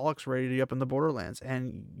somewhere and Trollocs raided you up in the Borderlands,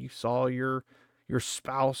 and you saw your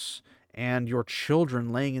spouse and your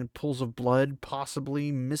children laying in pools of blood,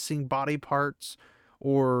 possibly missing body parts,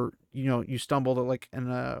 or you stumbled at like in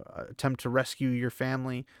a attempt to rescue your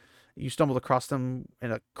family. you stumbled across them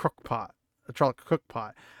in a crook pot, a Trolloc cook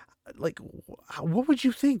pot. Like, what would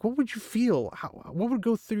you think? What would you feel? What would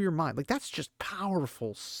go through your mind? Like, that's just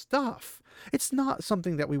powerful stuff. It's not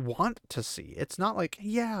something that we want to see. It's not like,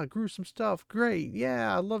 yeah, gruesome stuff, great,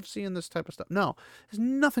 yeah, I love seeing this type of stuff. No, it has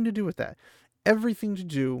nothing to do with that. Everything to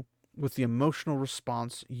do with the emotional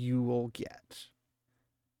response you will get.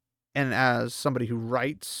 And as somebody who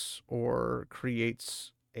writes or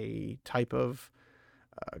creates a type of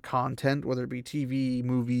content, whether it be TV,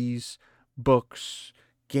 movies, books,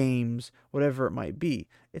 games, whatever it might be,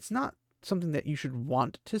 it's not something that you should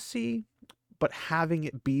want to see, but having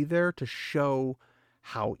it be there to show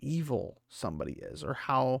how evil somebody is or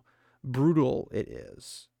how brutal it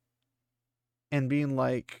is. And being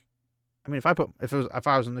like, I mean, if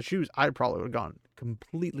I was in the shoes, I probably would have gone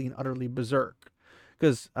completely and utterly berserk.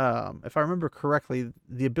 Because if I remember correctly,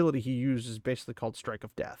 the ability he used is basically called Strike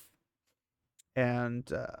of Death. And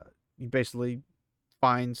he basically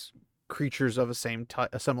finds creatures of a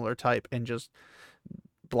similar type, and just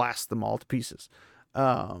blasts them all to pieces.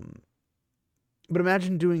 But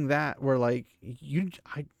imagine doing that, where like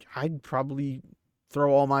I'd probably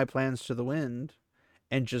throw all my plans to the wind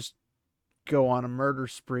and just go on a murder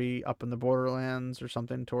spree up in the Borderlands or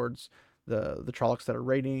something towards the Trollocs that are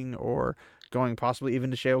raiding, or going possibly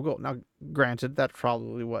even to Shale Gold. Now, granted, that's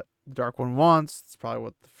probably what the Dark One wants. It's probably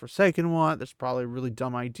what the Forsaken want. That's probably a really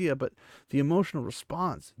dumb idea, but the emotional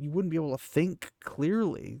response, you wouldn't be able to think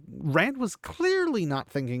clearly. Rand was clearly not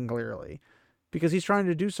thinking clearly because he's trying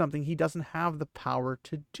to do something he doesn't have the power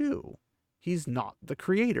to do. He's not the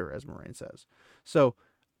creator, as Moraine says. So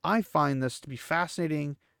I find this to be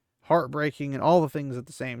fascinating, heartbreaking, and all the things at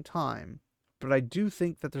the same time. But I do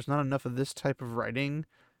think that there's not enough of this type of writing.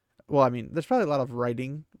 Well, I mean, there's probably a lot of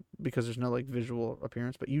writing because there's no like visual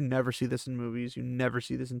appearance, but you never see this in movies. You never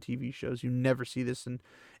see this in TV shows. You never see this in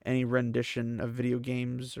any rendition of video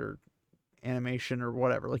games or animation or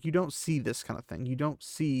whatever. Like, you don't see this kind of thing. You don't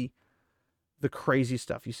see the crazy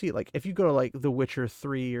stuff. You see, like, if you go to like The Witcher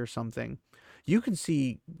 3 or something, you can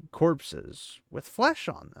see corpses with flesh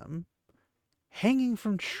on them hanging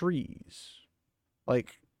from trees.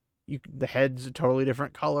 Like, the head's a totally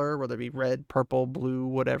different color, whether it be red, purple, blue,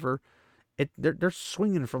 whatever. They're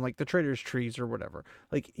swinging from like the trader's trees or whatever.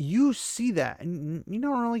 Like, you see that and you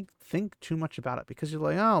don't really think too much about it because you're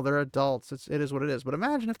like, oh, they're adults. It is what it is. But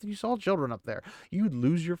imagine if you saw children up there, you'd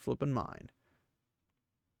lose your flipping mind.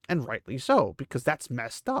 And rightly so, because that's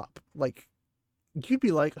messed up. Like, you'd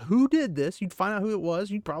be like, who did this? You'd find out who it was.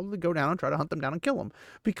 You'd probably go down and try to hunt them down and kill them,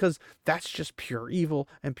 because that's just pure evil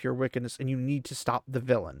and pure wickedness, and you need to stop the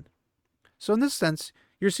villain. So in this sense,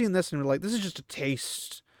 you're seeing this and you're like, this is just a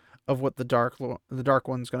taste of what the Dark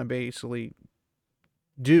One's going to basically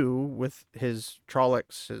do with his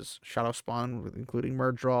Trollocs, his Shadow Spawn, including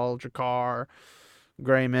Murdral, Jakar,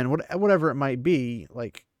 Greyman, whatever it might be.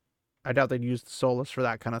 Like, I doubt they'd use the Soulless for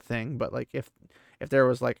that kind of thing, but like if there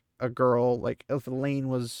was like a girl, like if Elaine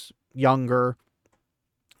was younger,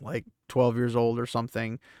 like 12 years old or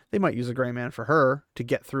something, they might use a Gray Man for her to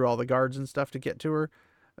get through all the guards and stuff to get to her.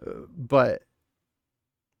 But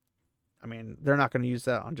I mean, they're not going to use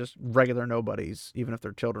that on just regular nobodies, even if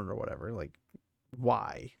they're children or whatever. Like,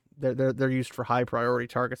 why? They're used for high priority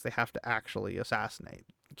targets they have to actually assassinate.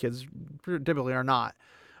 Kids typically are not.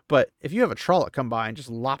 But if you have a Trolloc come by and just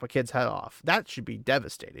lop a kid's head off, that should be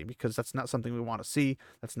devastating, because that's not something we want to see.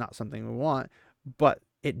 That's not something we want. But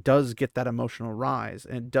it does get that emotional rise,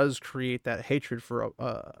 and it does create that hatred for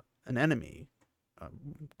an enemy,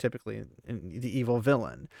 typically in the evil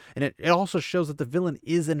villain. And it also shows that the villain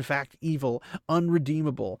is in fact evil,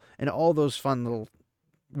 unredeemable, and all those fun little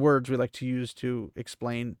words we like to use to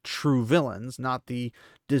explain true villains, not the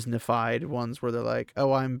Disneyfied ones where they're like,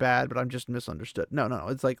 oh, I'm bad, but I'm just misunderstood. No.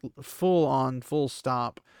 It's like full on, full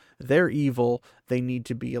stop. They're evil. They need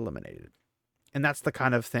to be eliminated. And that's the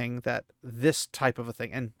kind of thing that this type of a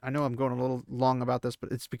thing, and I know I'm going a little long about this,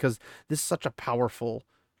 but it's because this is such a powerful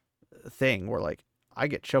thing where, like, I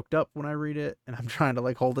get choked up when I read it, and I'm trying to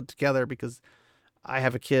like hold it together because I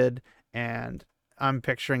have a kid and I'm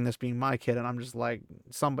picturing this being my kid, and I'm just like,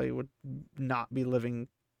 somebody would not be living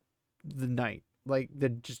the night. Like,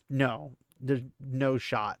 there's no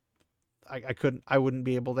shot. I wouldn't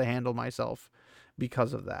be able to handle myself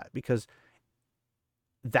because of that, because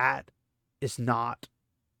that is not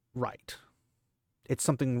right. It's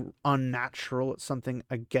something unnatural. It's something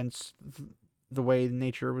against the way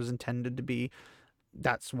nature was intended to be.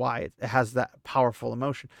 That's why it has that powerful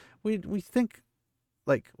emotion. We think,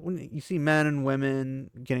 like, when you see men and women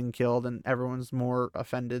getting killed, and everyone's more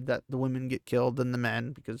offended that the women get killed than the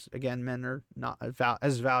men, because again, men are not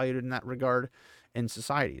as valued in that regard in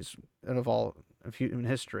societies and of human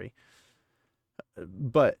history.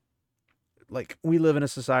 But like, we live in a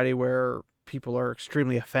society where people are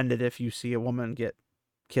extremely offended if you see a woman get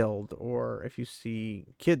killed or if you see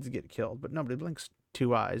kids get killed, but nobody blinks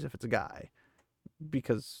two eyes if it's a guy,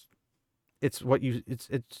 because it's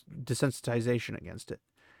desensitization against it.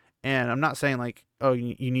 And I'm not saying like, oh,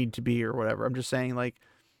 you need to be or whatever. I'm just saying like,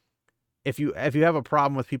 if you have a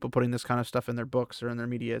problem with people putting this kind of stuff in their books or in their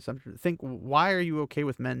media, think, why are you okay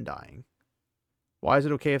with men dying? Why is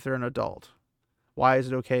it okay if they're an adult? Why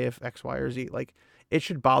is it okay if X, Y, or Z? Like, it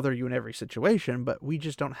should bother you in every situation, but we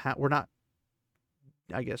just we're not,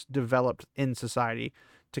 I guess, developed in society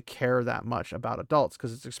to care that much about adults,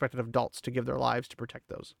 because it's expected of adults to give their lives to protect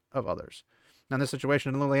those of others. Now, in this situation,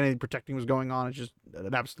 it doesn't look like any protecting was going on. It's just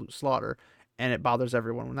an absolute slaughter, and it bothers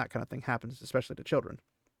everyone when that kind of thing happens, especially to children.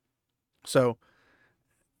 So,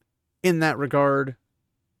 in that regard,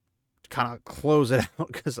 to kind of close it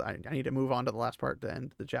out, because I need to move on to the last part to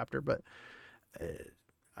end the chapter, but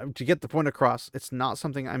to get the point across, it's not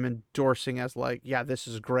something I'm endorsing as like, yeah, this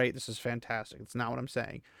is great, this is fantastic. It's not what I'm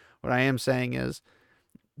saying. What I am saying is,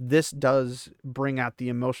 this does bring out the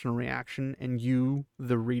emotional reaction in you,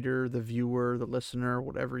 the reader, the viewer, the listener,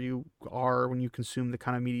 whatever you are when you consume the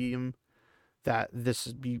kind of medium that this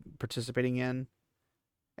is be participating in.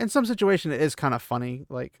 In some situation, it is kind of funny.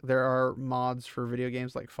 Like, there are mods for video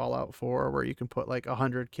games like Fallout 4 where you can put like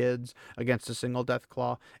 100 kids against a single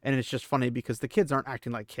Deathclaw, and it's just funny because the kids aren't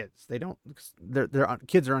acting like kids.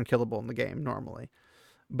 Kids are unkillable in the game normally,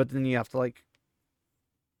 but then you have to like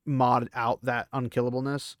mod out that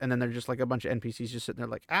unkillableness, and then they're just like a bunch of NPCs just sitting there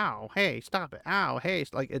like, ow, hey, stop it, ow, hey.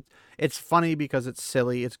 Like, it's funny because it's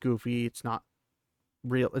silly, it's goofy, it's not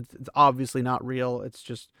real. It's obviously not real. It's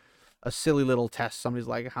just a silly little test. Somebody's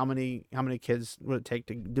like, how many kids would it take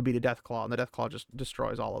to beat a Deathclaw? And the Deathclaw just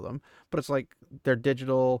destroys all of them. But it's like, they're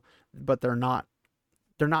digital, but they're not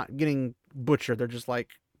getting butchered. They're just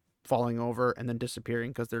like falling over and then disappearing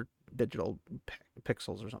because they're digital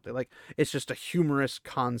pixels or something. Like, it's just a humorous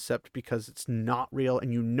concept because it's not real,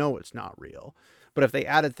 and you know it's not real. But if they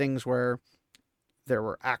added things where there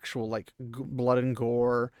were actual like blood and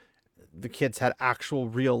gore, the kids had actual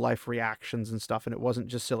real life reactions and stuff, and it wasn't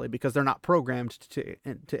just silly, because they're not programmed to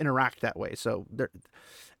interact that way. So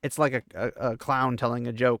it's like a clown telling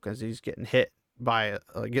a joke as he's getting hit by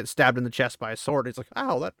get stabbed in the chest by a sword. It's like,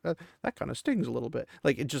 oh, that kind of stings a little bit.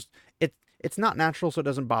 Like, it's not natural, so it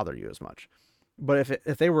doesn't bother you as much. But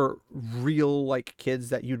if they were real like kids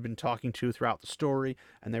that you'd been talking to throughout the story,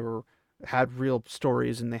 and they had real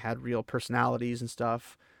stories and they had real personalities and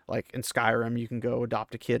stuff, like in Skyrim, you can go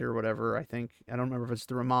adopt a kid or whatever. I don't remember if it's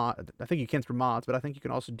through a mod. I think you can through mods, but I think you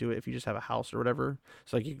can also do it if you just have a house or whatever.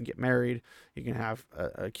 So like, you can get married, you can have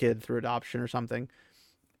a kid through adoption or something.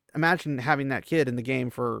 Imagine having that kid in the game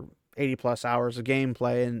for 80 plus hours of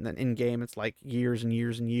gameplay, and then in game it's like years and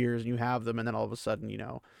years and years, and you have them, and then all of a sudden,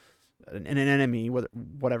 an enemy,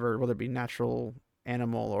 whether it be natural,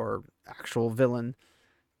 animal, or actual villain,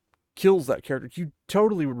 kills that character, you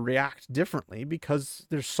totally would react differently because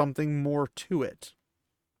there's something more to it.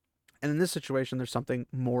 And in this situation, there's something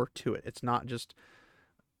more to it. It's not just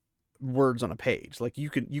words on a page. Like, you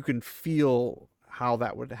can feel how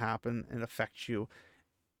that would happen and affect you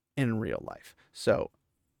in real life. So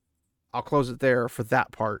I'll close it there for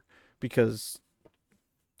that part, because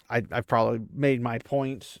I've probably made my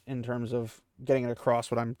point in terms of getting it across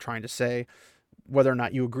what I'm trying to say. Whether or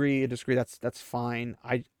not you agree or disagree, that's fine.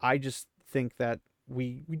 I just think that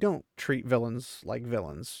we don't treat villains like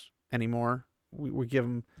villains anymore. We give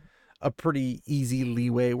them a pretty easy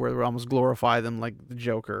leeway where we almost glorify them like the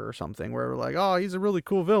Joker or something, where we're like, oh, he's a really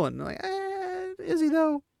cool villain. Like, is he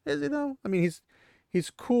though? I mean,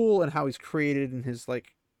 he's cool in how he's created in his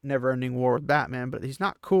like never-ending war with Batman, but he's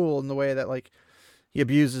not cool in the way that like he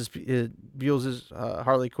abuses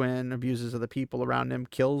Harley Quinn, abuses other people around him,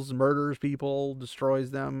 murders people,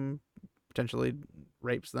 destroys them, potentially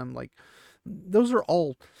rapes them. Like, those are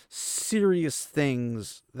all serious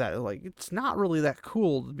things that, like, it's not really that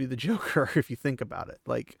cool to be the Joker if you think about it.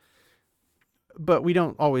 Like, but we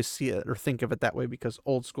don't always see it or think of it that way because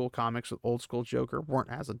old school comics with old school Joker weren't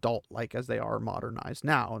as adult like as they are modernized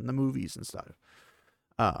now in the movies and stuff.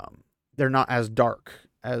 They're not as dark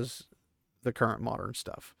as the current modern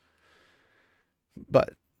stuff.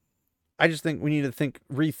 But I just think we need to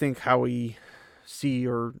rethink how we see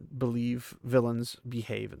or believe villains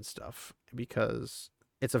behave and stuff, because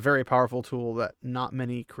it's a very powerful tool that not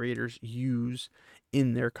many creators use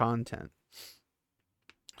in their content.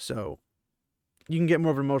 So you can get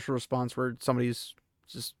more of an emotional response where somebody's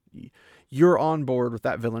just, you're on board with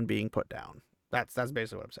that villain being put down. That's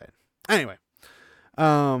basically what I'm saying. Anyway,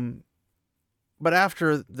 But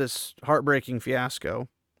after this heartbreaking fiasco,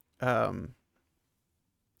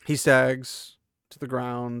 he sags to the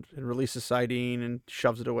ground and releases Sidene and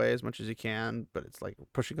shoves it away as much as he can, but it's like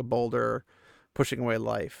pushing a boulder, pushing away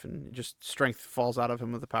life, and just strength falls out of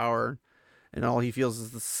him with the power, and all he feels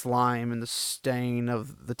is the slime and the stain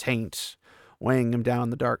of the taint weighing him down in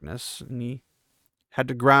the darkness, and he had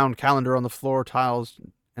to ground Calendar on the floor tiles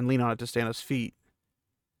and lean on it to stay on his feet.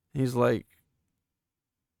 He's like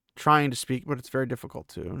trying to speak, but it's very difficult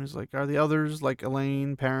to. And he's like, are the others, like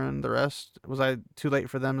Elaine, Perrin, the rest, was I too late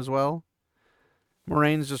for them as well?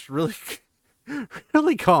 Moraine's just really,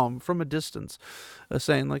 really calm from a distance,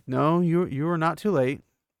 saying like, no, you are not too late.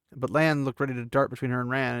 But Lan looked ready to dart between her and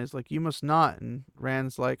Rand. And he's like, you must not. And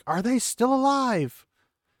Rand's like, are they still alive?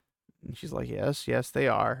 And she's like, yes, they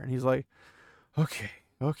are. And he's like,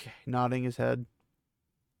 okay, nodding his head,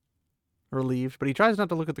 relieved. But he tries not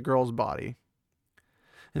to look at the girl's body.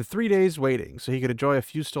 And 3 days waiting so he could enjoy a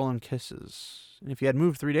few stolen kisses. And if he had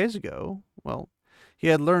moved 3 days ago, well, he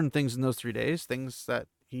had learned things in those 3 days, things that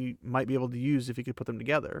he might be able to use if he could put them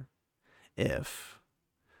together. If.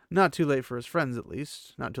 Not too late for his friends, at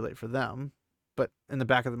least. Not too late for them. But in the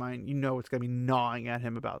back of the mind, you know it's going to be gnawing at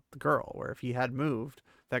him about the girl, where if he had moved,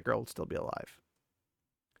 that girl would still be alive.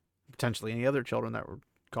 Potentially any other children that were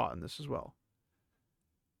caught in this as well.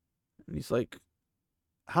 And he's like,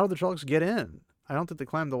 how did the Trollocs get in? I don't think they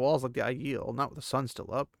climbed the walls like the ideal, not with the sun still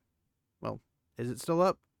up. Well, is it still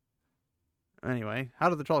up? Anyway, how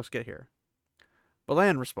did the Trollocs get here?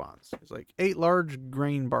 Balan responds. He's like, 8 large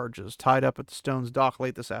grain barges tied up at the Stone's dock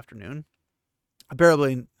late this afternoon.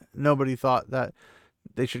 Apparently, nobody thought that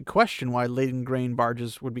they should question why laden grain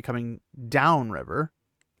barges would be coming downriver.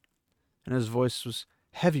 And his voice was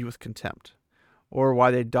heavy with contempt. Or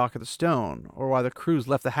why they'd dock at the Stone, or why the crews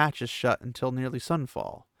left the hatches shut until nearly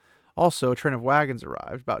sunfall. Also, a train of wagons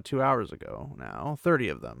arrived about 2 hours ago now, 30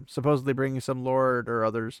 of them, supposedly bringing some lord or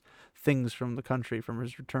others things from the country from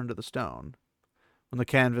his return to the Stone. When the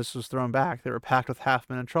canvas was thrown back, they were packed with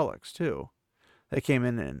halfmen and Trollocs, too. They came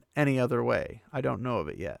in any other way. I don't know of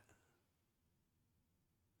it yet.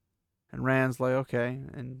 And Rand's like, okay,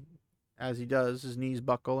 and as he does, his knees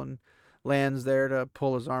buckle, and Lan's there to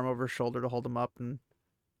pull his arm over his shoulder to hold him up, and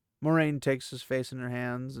Moraine takes his face in her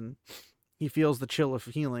hands, and he feels the chill of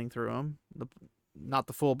healing through him. Not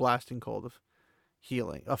the full blasting cold of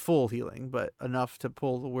healing, a full healing, but enough to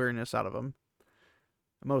pull the weariness out of him.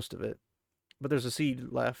 Most of it. But there's a seed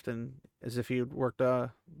left, and as if he had worked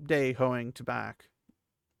a day hoeing tobacco,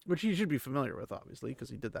 which he should be familiar with, obviously,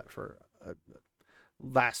 because he did that for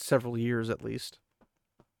last several years at least.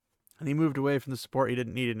 And he moved away from the support he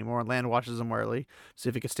didn't need anymore, and Lan watches him warily, see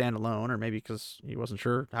if he could stand alone, or maybe because he wasn't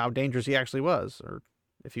sure how dangerous he actually was, or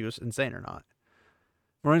if he was insane or not.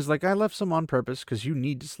 Moraine's like, I left some on purpose because you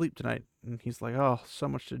need to sleep tonight. And he's like, oh, so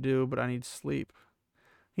much to do, but I need sleep.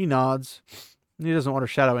 He nods. He doesn't want her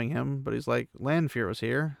shadowing him, but he's like, Lanfear was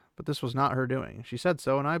here, but this was not her doing. She said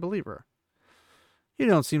so, and I believe her. You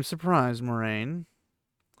don't seem surprised, Moraine.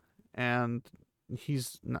 And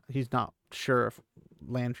he's not sure if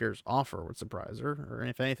Lanfear's offer would surprise her, or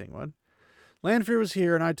if anything would. Lanfear was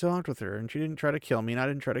here, and I talked with her, and she didn't try to kill me, and I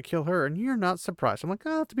didn't try to kill her, and you're not surprised. I'm like,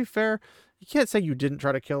 oh, to be fair, you can't say you didn't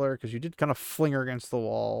try to kill her, because you did kind of fling her against the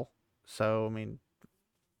wall. So, I mean,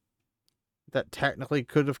 that technically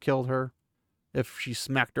could have killed her. If she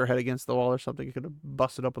smacked her head against the wall or something, it could have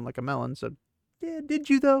busted open like a melon. So, yeah, did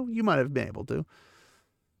you, though? You might have been able to.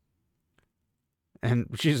 And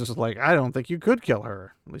she's just like, I don't think you could kill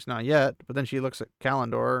her. At least not yet. But then she looks at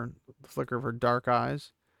Calendar, the flicker of her dark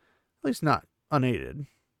eyes. At least not unaided.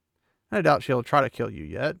 I doubt she'll try to kill you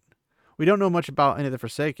yet. We don't know much about any of the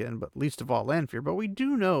Forsaken, but least of all Lanfear, but we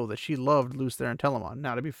do know that she loved Luther and Telamon.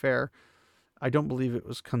 Now, to be fair, I don't believe it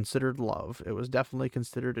was considered love. It was definitely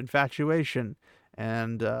considered infatuation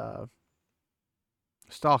and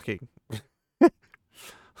stalking.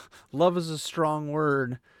 Love is a strong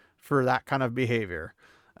word for that kind of behavior.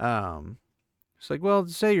 It's like, well,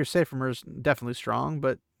 to say you're safe from her is definitely strong,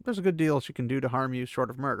 but there's a good deal she can do to harm you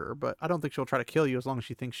short of murder, but I don't think she'll try to kill you as long as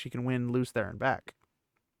she thinks she can win loose there and back.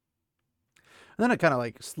 And then it kind of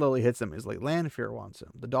like slowly hits him. He's like, Lanfear wants him,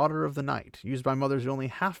 the daughter of the night, used by mothers who only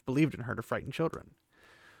half believed in her to frighten children.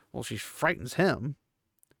 Well, she frightens him,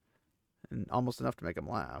 and almost enough to make him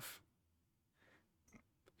laugh.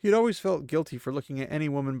 He'd always felt guilty for looking at any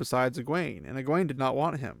woman besides Egwene, and Egwene did not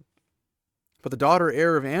want him. But the daughter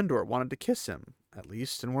heir of Andor wanted to kiss him, at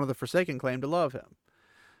least, and one of the Forsaken claimed to love him.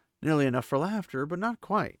 Nearly enough for laughter, but not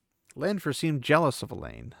quite. Lanfear seemed jealous of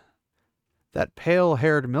Elaine. That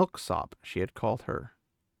pale-haired milksop, she had called her.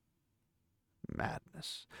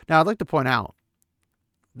 Madness. Now, I'd like to point out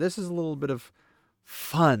this is a little bit of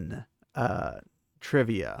fun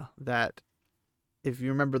trivia that, if you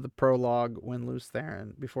remember the prologue when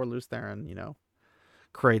before Lews Therin,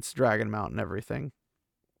 creates Dragonmount and everything,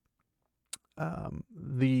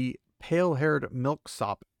 the pale-haired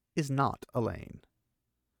milksop is not Elaine.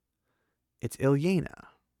 It's Ilyena,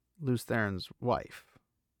 Lews Therin's wife.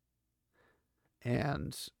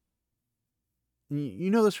 And you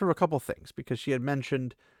know this from a couple things, because she had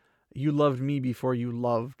mentioned, you loved me before you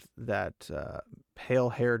loved that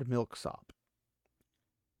pale-haired milksop.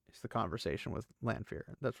 It's the conversation with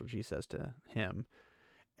Lanfear. That's what she says to him.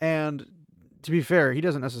 And to be fair, he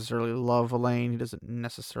doesn't necessarily love Elaine. He doesn't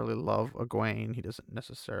necessarily love Egwene. He doesn't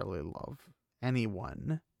necessarily love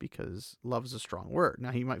anyone, because love's a strong word.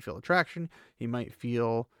 Now, he might feel attraction. He might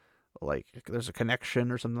feel like there's a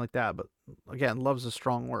connection or something like that. But again, love's a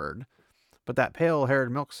strong word. But that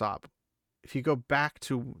pale-haired milksop, if you go back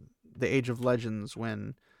to the Age of Legends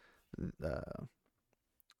when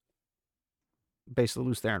basically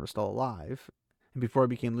Lews Therin was still alive, and before he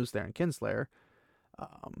became Lews Therin Kinslayer,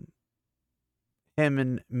 him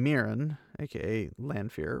and Mirren, aka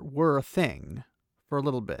Lanfear, were a thing for a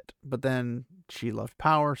little bit. But then she loved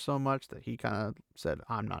power so much that he kind of said,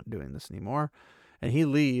 I'm not doing this anymore. And he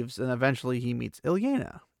leaves, and eventually he meets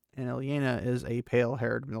Ilyena. And Ilyena is a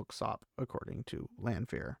pale-haired milksop, according to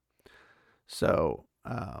Lanfear. So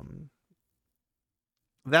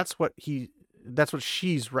that's what she's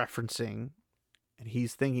referencing, and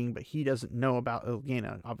he's thinking, but he doesn't know about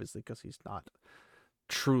Ilyena, obviously, because he's not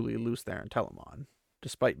truly Lews Therin Telamon,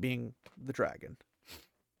 despite being the dragon.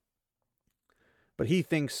 But he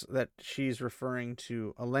thinks that she's referring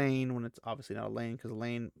to Elaine, when it's obviously not Elaine, because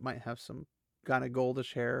Elaine might have some kind of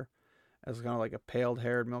goldish hair, as kind of like a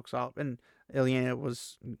paled-haired milksop, and Ilyena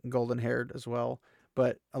was golden-haired as well.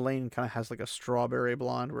 But Elaine kind of has like a strawberry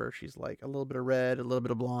blonde, where she's like a little bit of red, a little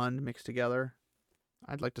bit of blonde mixed together.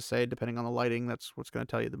 I'd like to say, depending on the lighting, that's what's going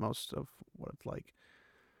to tell you the most of what it's like.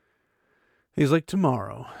 He's like,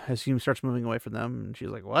 tomorrow, as he starts moving away from them, and she's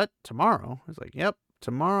like, what? Tomorrow? He's like, yep,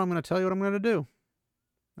 tomorrow I'm going to tell you what I'm going to do.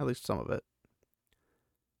 At least some of it.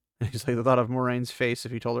 And he's like, the thought of Moraine's face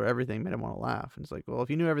if he told her everything made him want to laugh. And it's like, well, if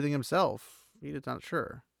he knew everything himself, he's not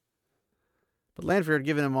sure. But Lanfear had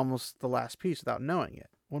given him almost the last piece without knowing it.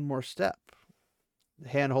 One more step. The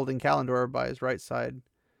hand holding Kalendor by his right side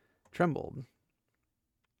trembled.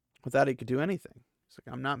 With that, he could do anything. He's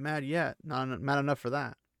like, I'm not mad yet. Not mad enough for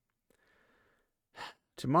that.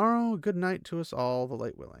 Tomorrow, good night to us all, the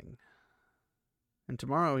light willing. And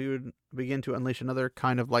tomorrow he would begin to unleash another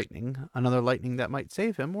kind of lightning, another lightning that might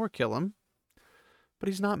save him or kill him. But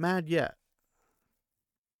he's not mad yet.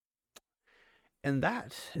 And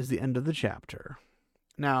that is the end of the chapter.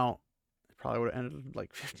 Now, it probably would have ended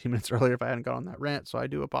like 15 minutes earlier if I hadn't gone on that rant, so I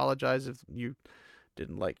do apologize if you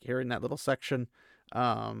didn't like hearing that little section.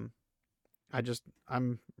 I'm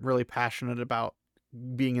really passionate about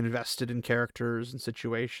being invested in characters and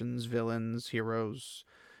situations, villains, heroes,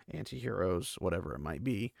 anti-heroes, whatever it might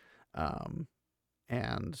be.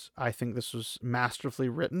 And I think this was masterfully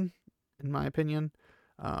written, in my opinion.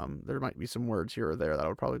 There might be some words here or there that I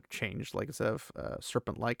would probably change. Like, instead of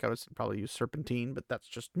serpent-like, I would probably use serpentine, but that's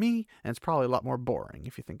just me, and it's probably a lot more boring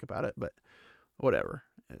if you think about it, but whatever.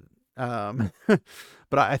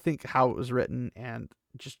 But I think how it was written and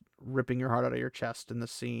just ripping your heart out of your chest in the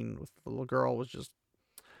scene with the little girl was just,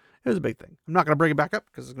 it was a big thing. I'm not going to bring it back up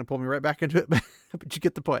because it's going to pull me right back into it, but you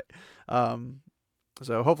get the point.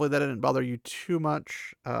 So hopefully that didn't bother you too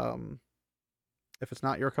much. If it's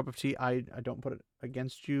not your cup of tea, I don't put it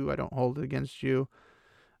against you. I don't hold it against you.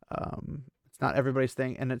 It's not everybody's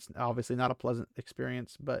thing, and it's obviously not a pleasant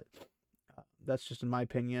experience, but that's just in my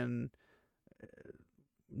opinion.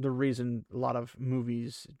 The reason a lot of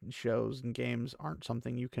movies, shows, and games aren't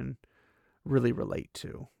something you can really relate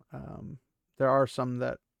to. There are some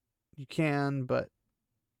that you can, but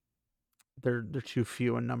they're too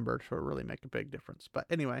few in number to really make a big difference. But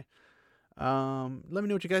anyway, let me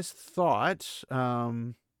know what you guys thought.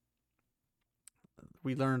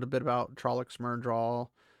 We learned a bit about Trollocs Murdral,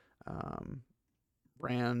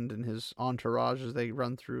 Rand and his entourage as they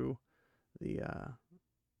run through the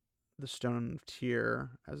Stone of Tyr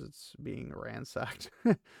as it's being ransacked,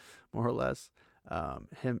 more or less.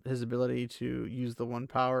 His ability to use the one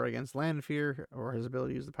power against Lanfear, or his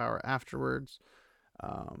ability to use the power afterwards,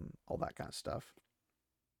 all that kind of stuff.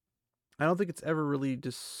 I don't think it's ever really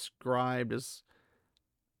described as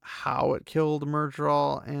how it killed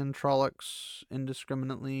Murdral and Trollocs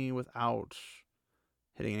indiscriminately without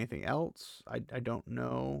hitting anything else. I don't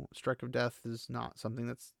know. Strike of Death is not something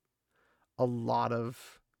that's a lot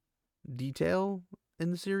of detail in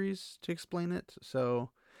the series to explain it, so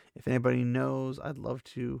If anybody knows, I'd love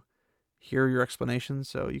to hear your explanations.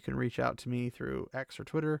 So you can reach out to me through X or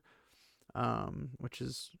Twitter, which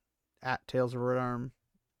is at Tales of Red Arm.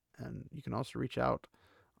 And you can also reach out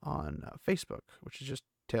on Facebook, which is just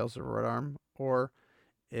Tales of Red Arm. Or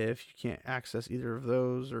if you can't access either of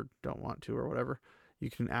those or don't want to or whatever, you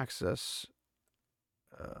can access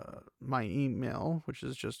my email, which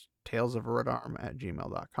is just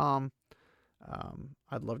talesofredarm@gmail.com.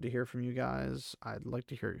 I'd love to hear from you guys. I'd like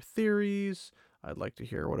to hear your theories. I'd like to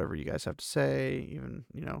hear whatever you guys have to say, even,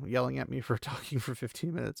 yelling at me for talking for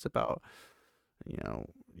 15 minutes about,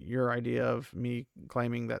 your idea of me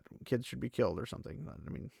claiming that kids should be killed or something. I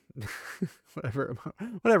mean, whatever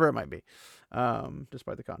it might be,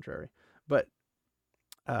 despite the contrary. But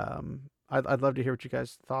I'd love to hear what you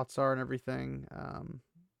guys' thoughts are and everything.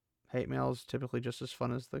 Hate mail is typically just as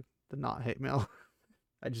fun as the not hate mail.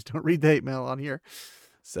 I just don't read the hate mail on here.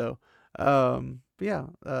 So, but yeah,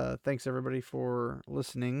 thanks everybody for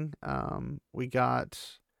listening. We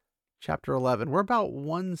got chapter 11. We're about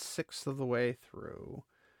 1/6 of the way through.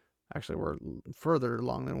 Actually, we're further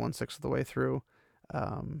along than 1/6 of the way through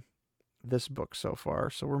this book so far.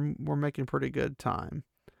 So we're making pretty good time.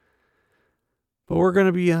 But we're going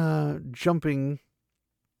to be jumping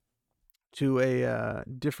to a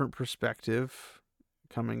different perspective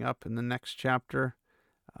coming up in the next chapter.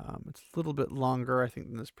 It's a little bit longer, I think,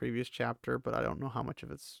 than this previous chapter, but I don't know how much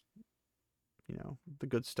of it's, the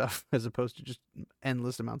good stuff as opposed to just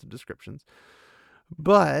endless amounts of descriptions.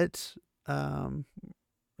 But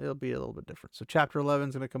it'll be a little bit different. So chapter 11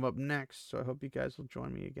 is going to come up next, so I hope you guys will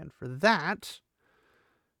join me again for that.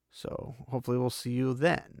 So hopefully we'll see you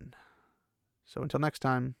then. So until next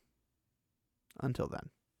time, until then.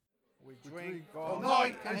 We drink all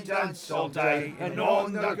night and dance all day, and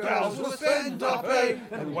on the girls we'll spend our pay.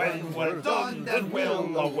 And when we're done, then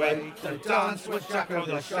we'll away to dance with Jack of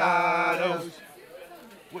the Shadows.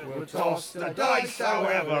 We'll toss the dice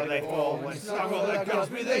however they fall, and snuggle the girls,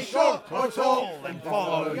 be they short or tall, and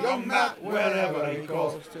follow young Matt wherever he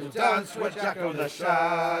calls to dance with Jack of the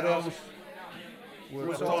Shadows.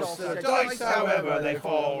 We'll toss the dice however they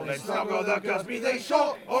fall, and snuggle the girls, be they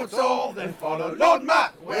short or tall, then follow Lord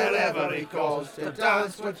Matt wherever he calls to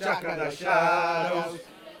dance with Jack of the Shadows.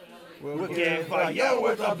 We'll give a yell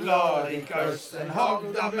with a bloody curse, and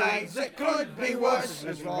hug the maids, it could be worse.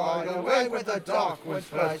 Let's ride away with the dark one's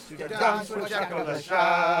first to dance with Jack of the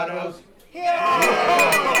Shadows. Yeah!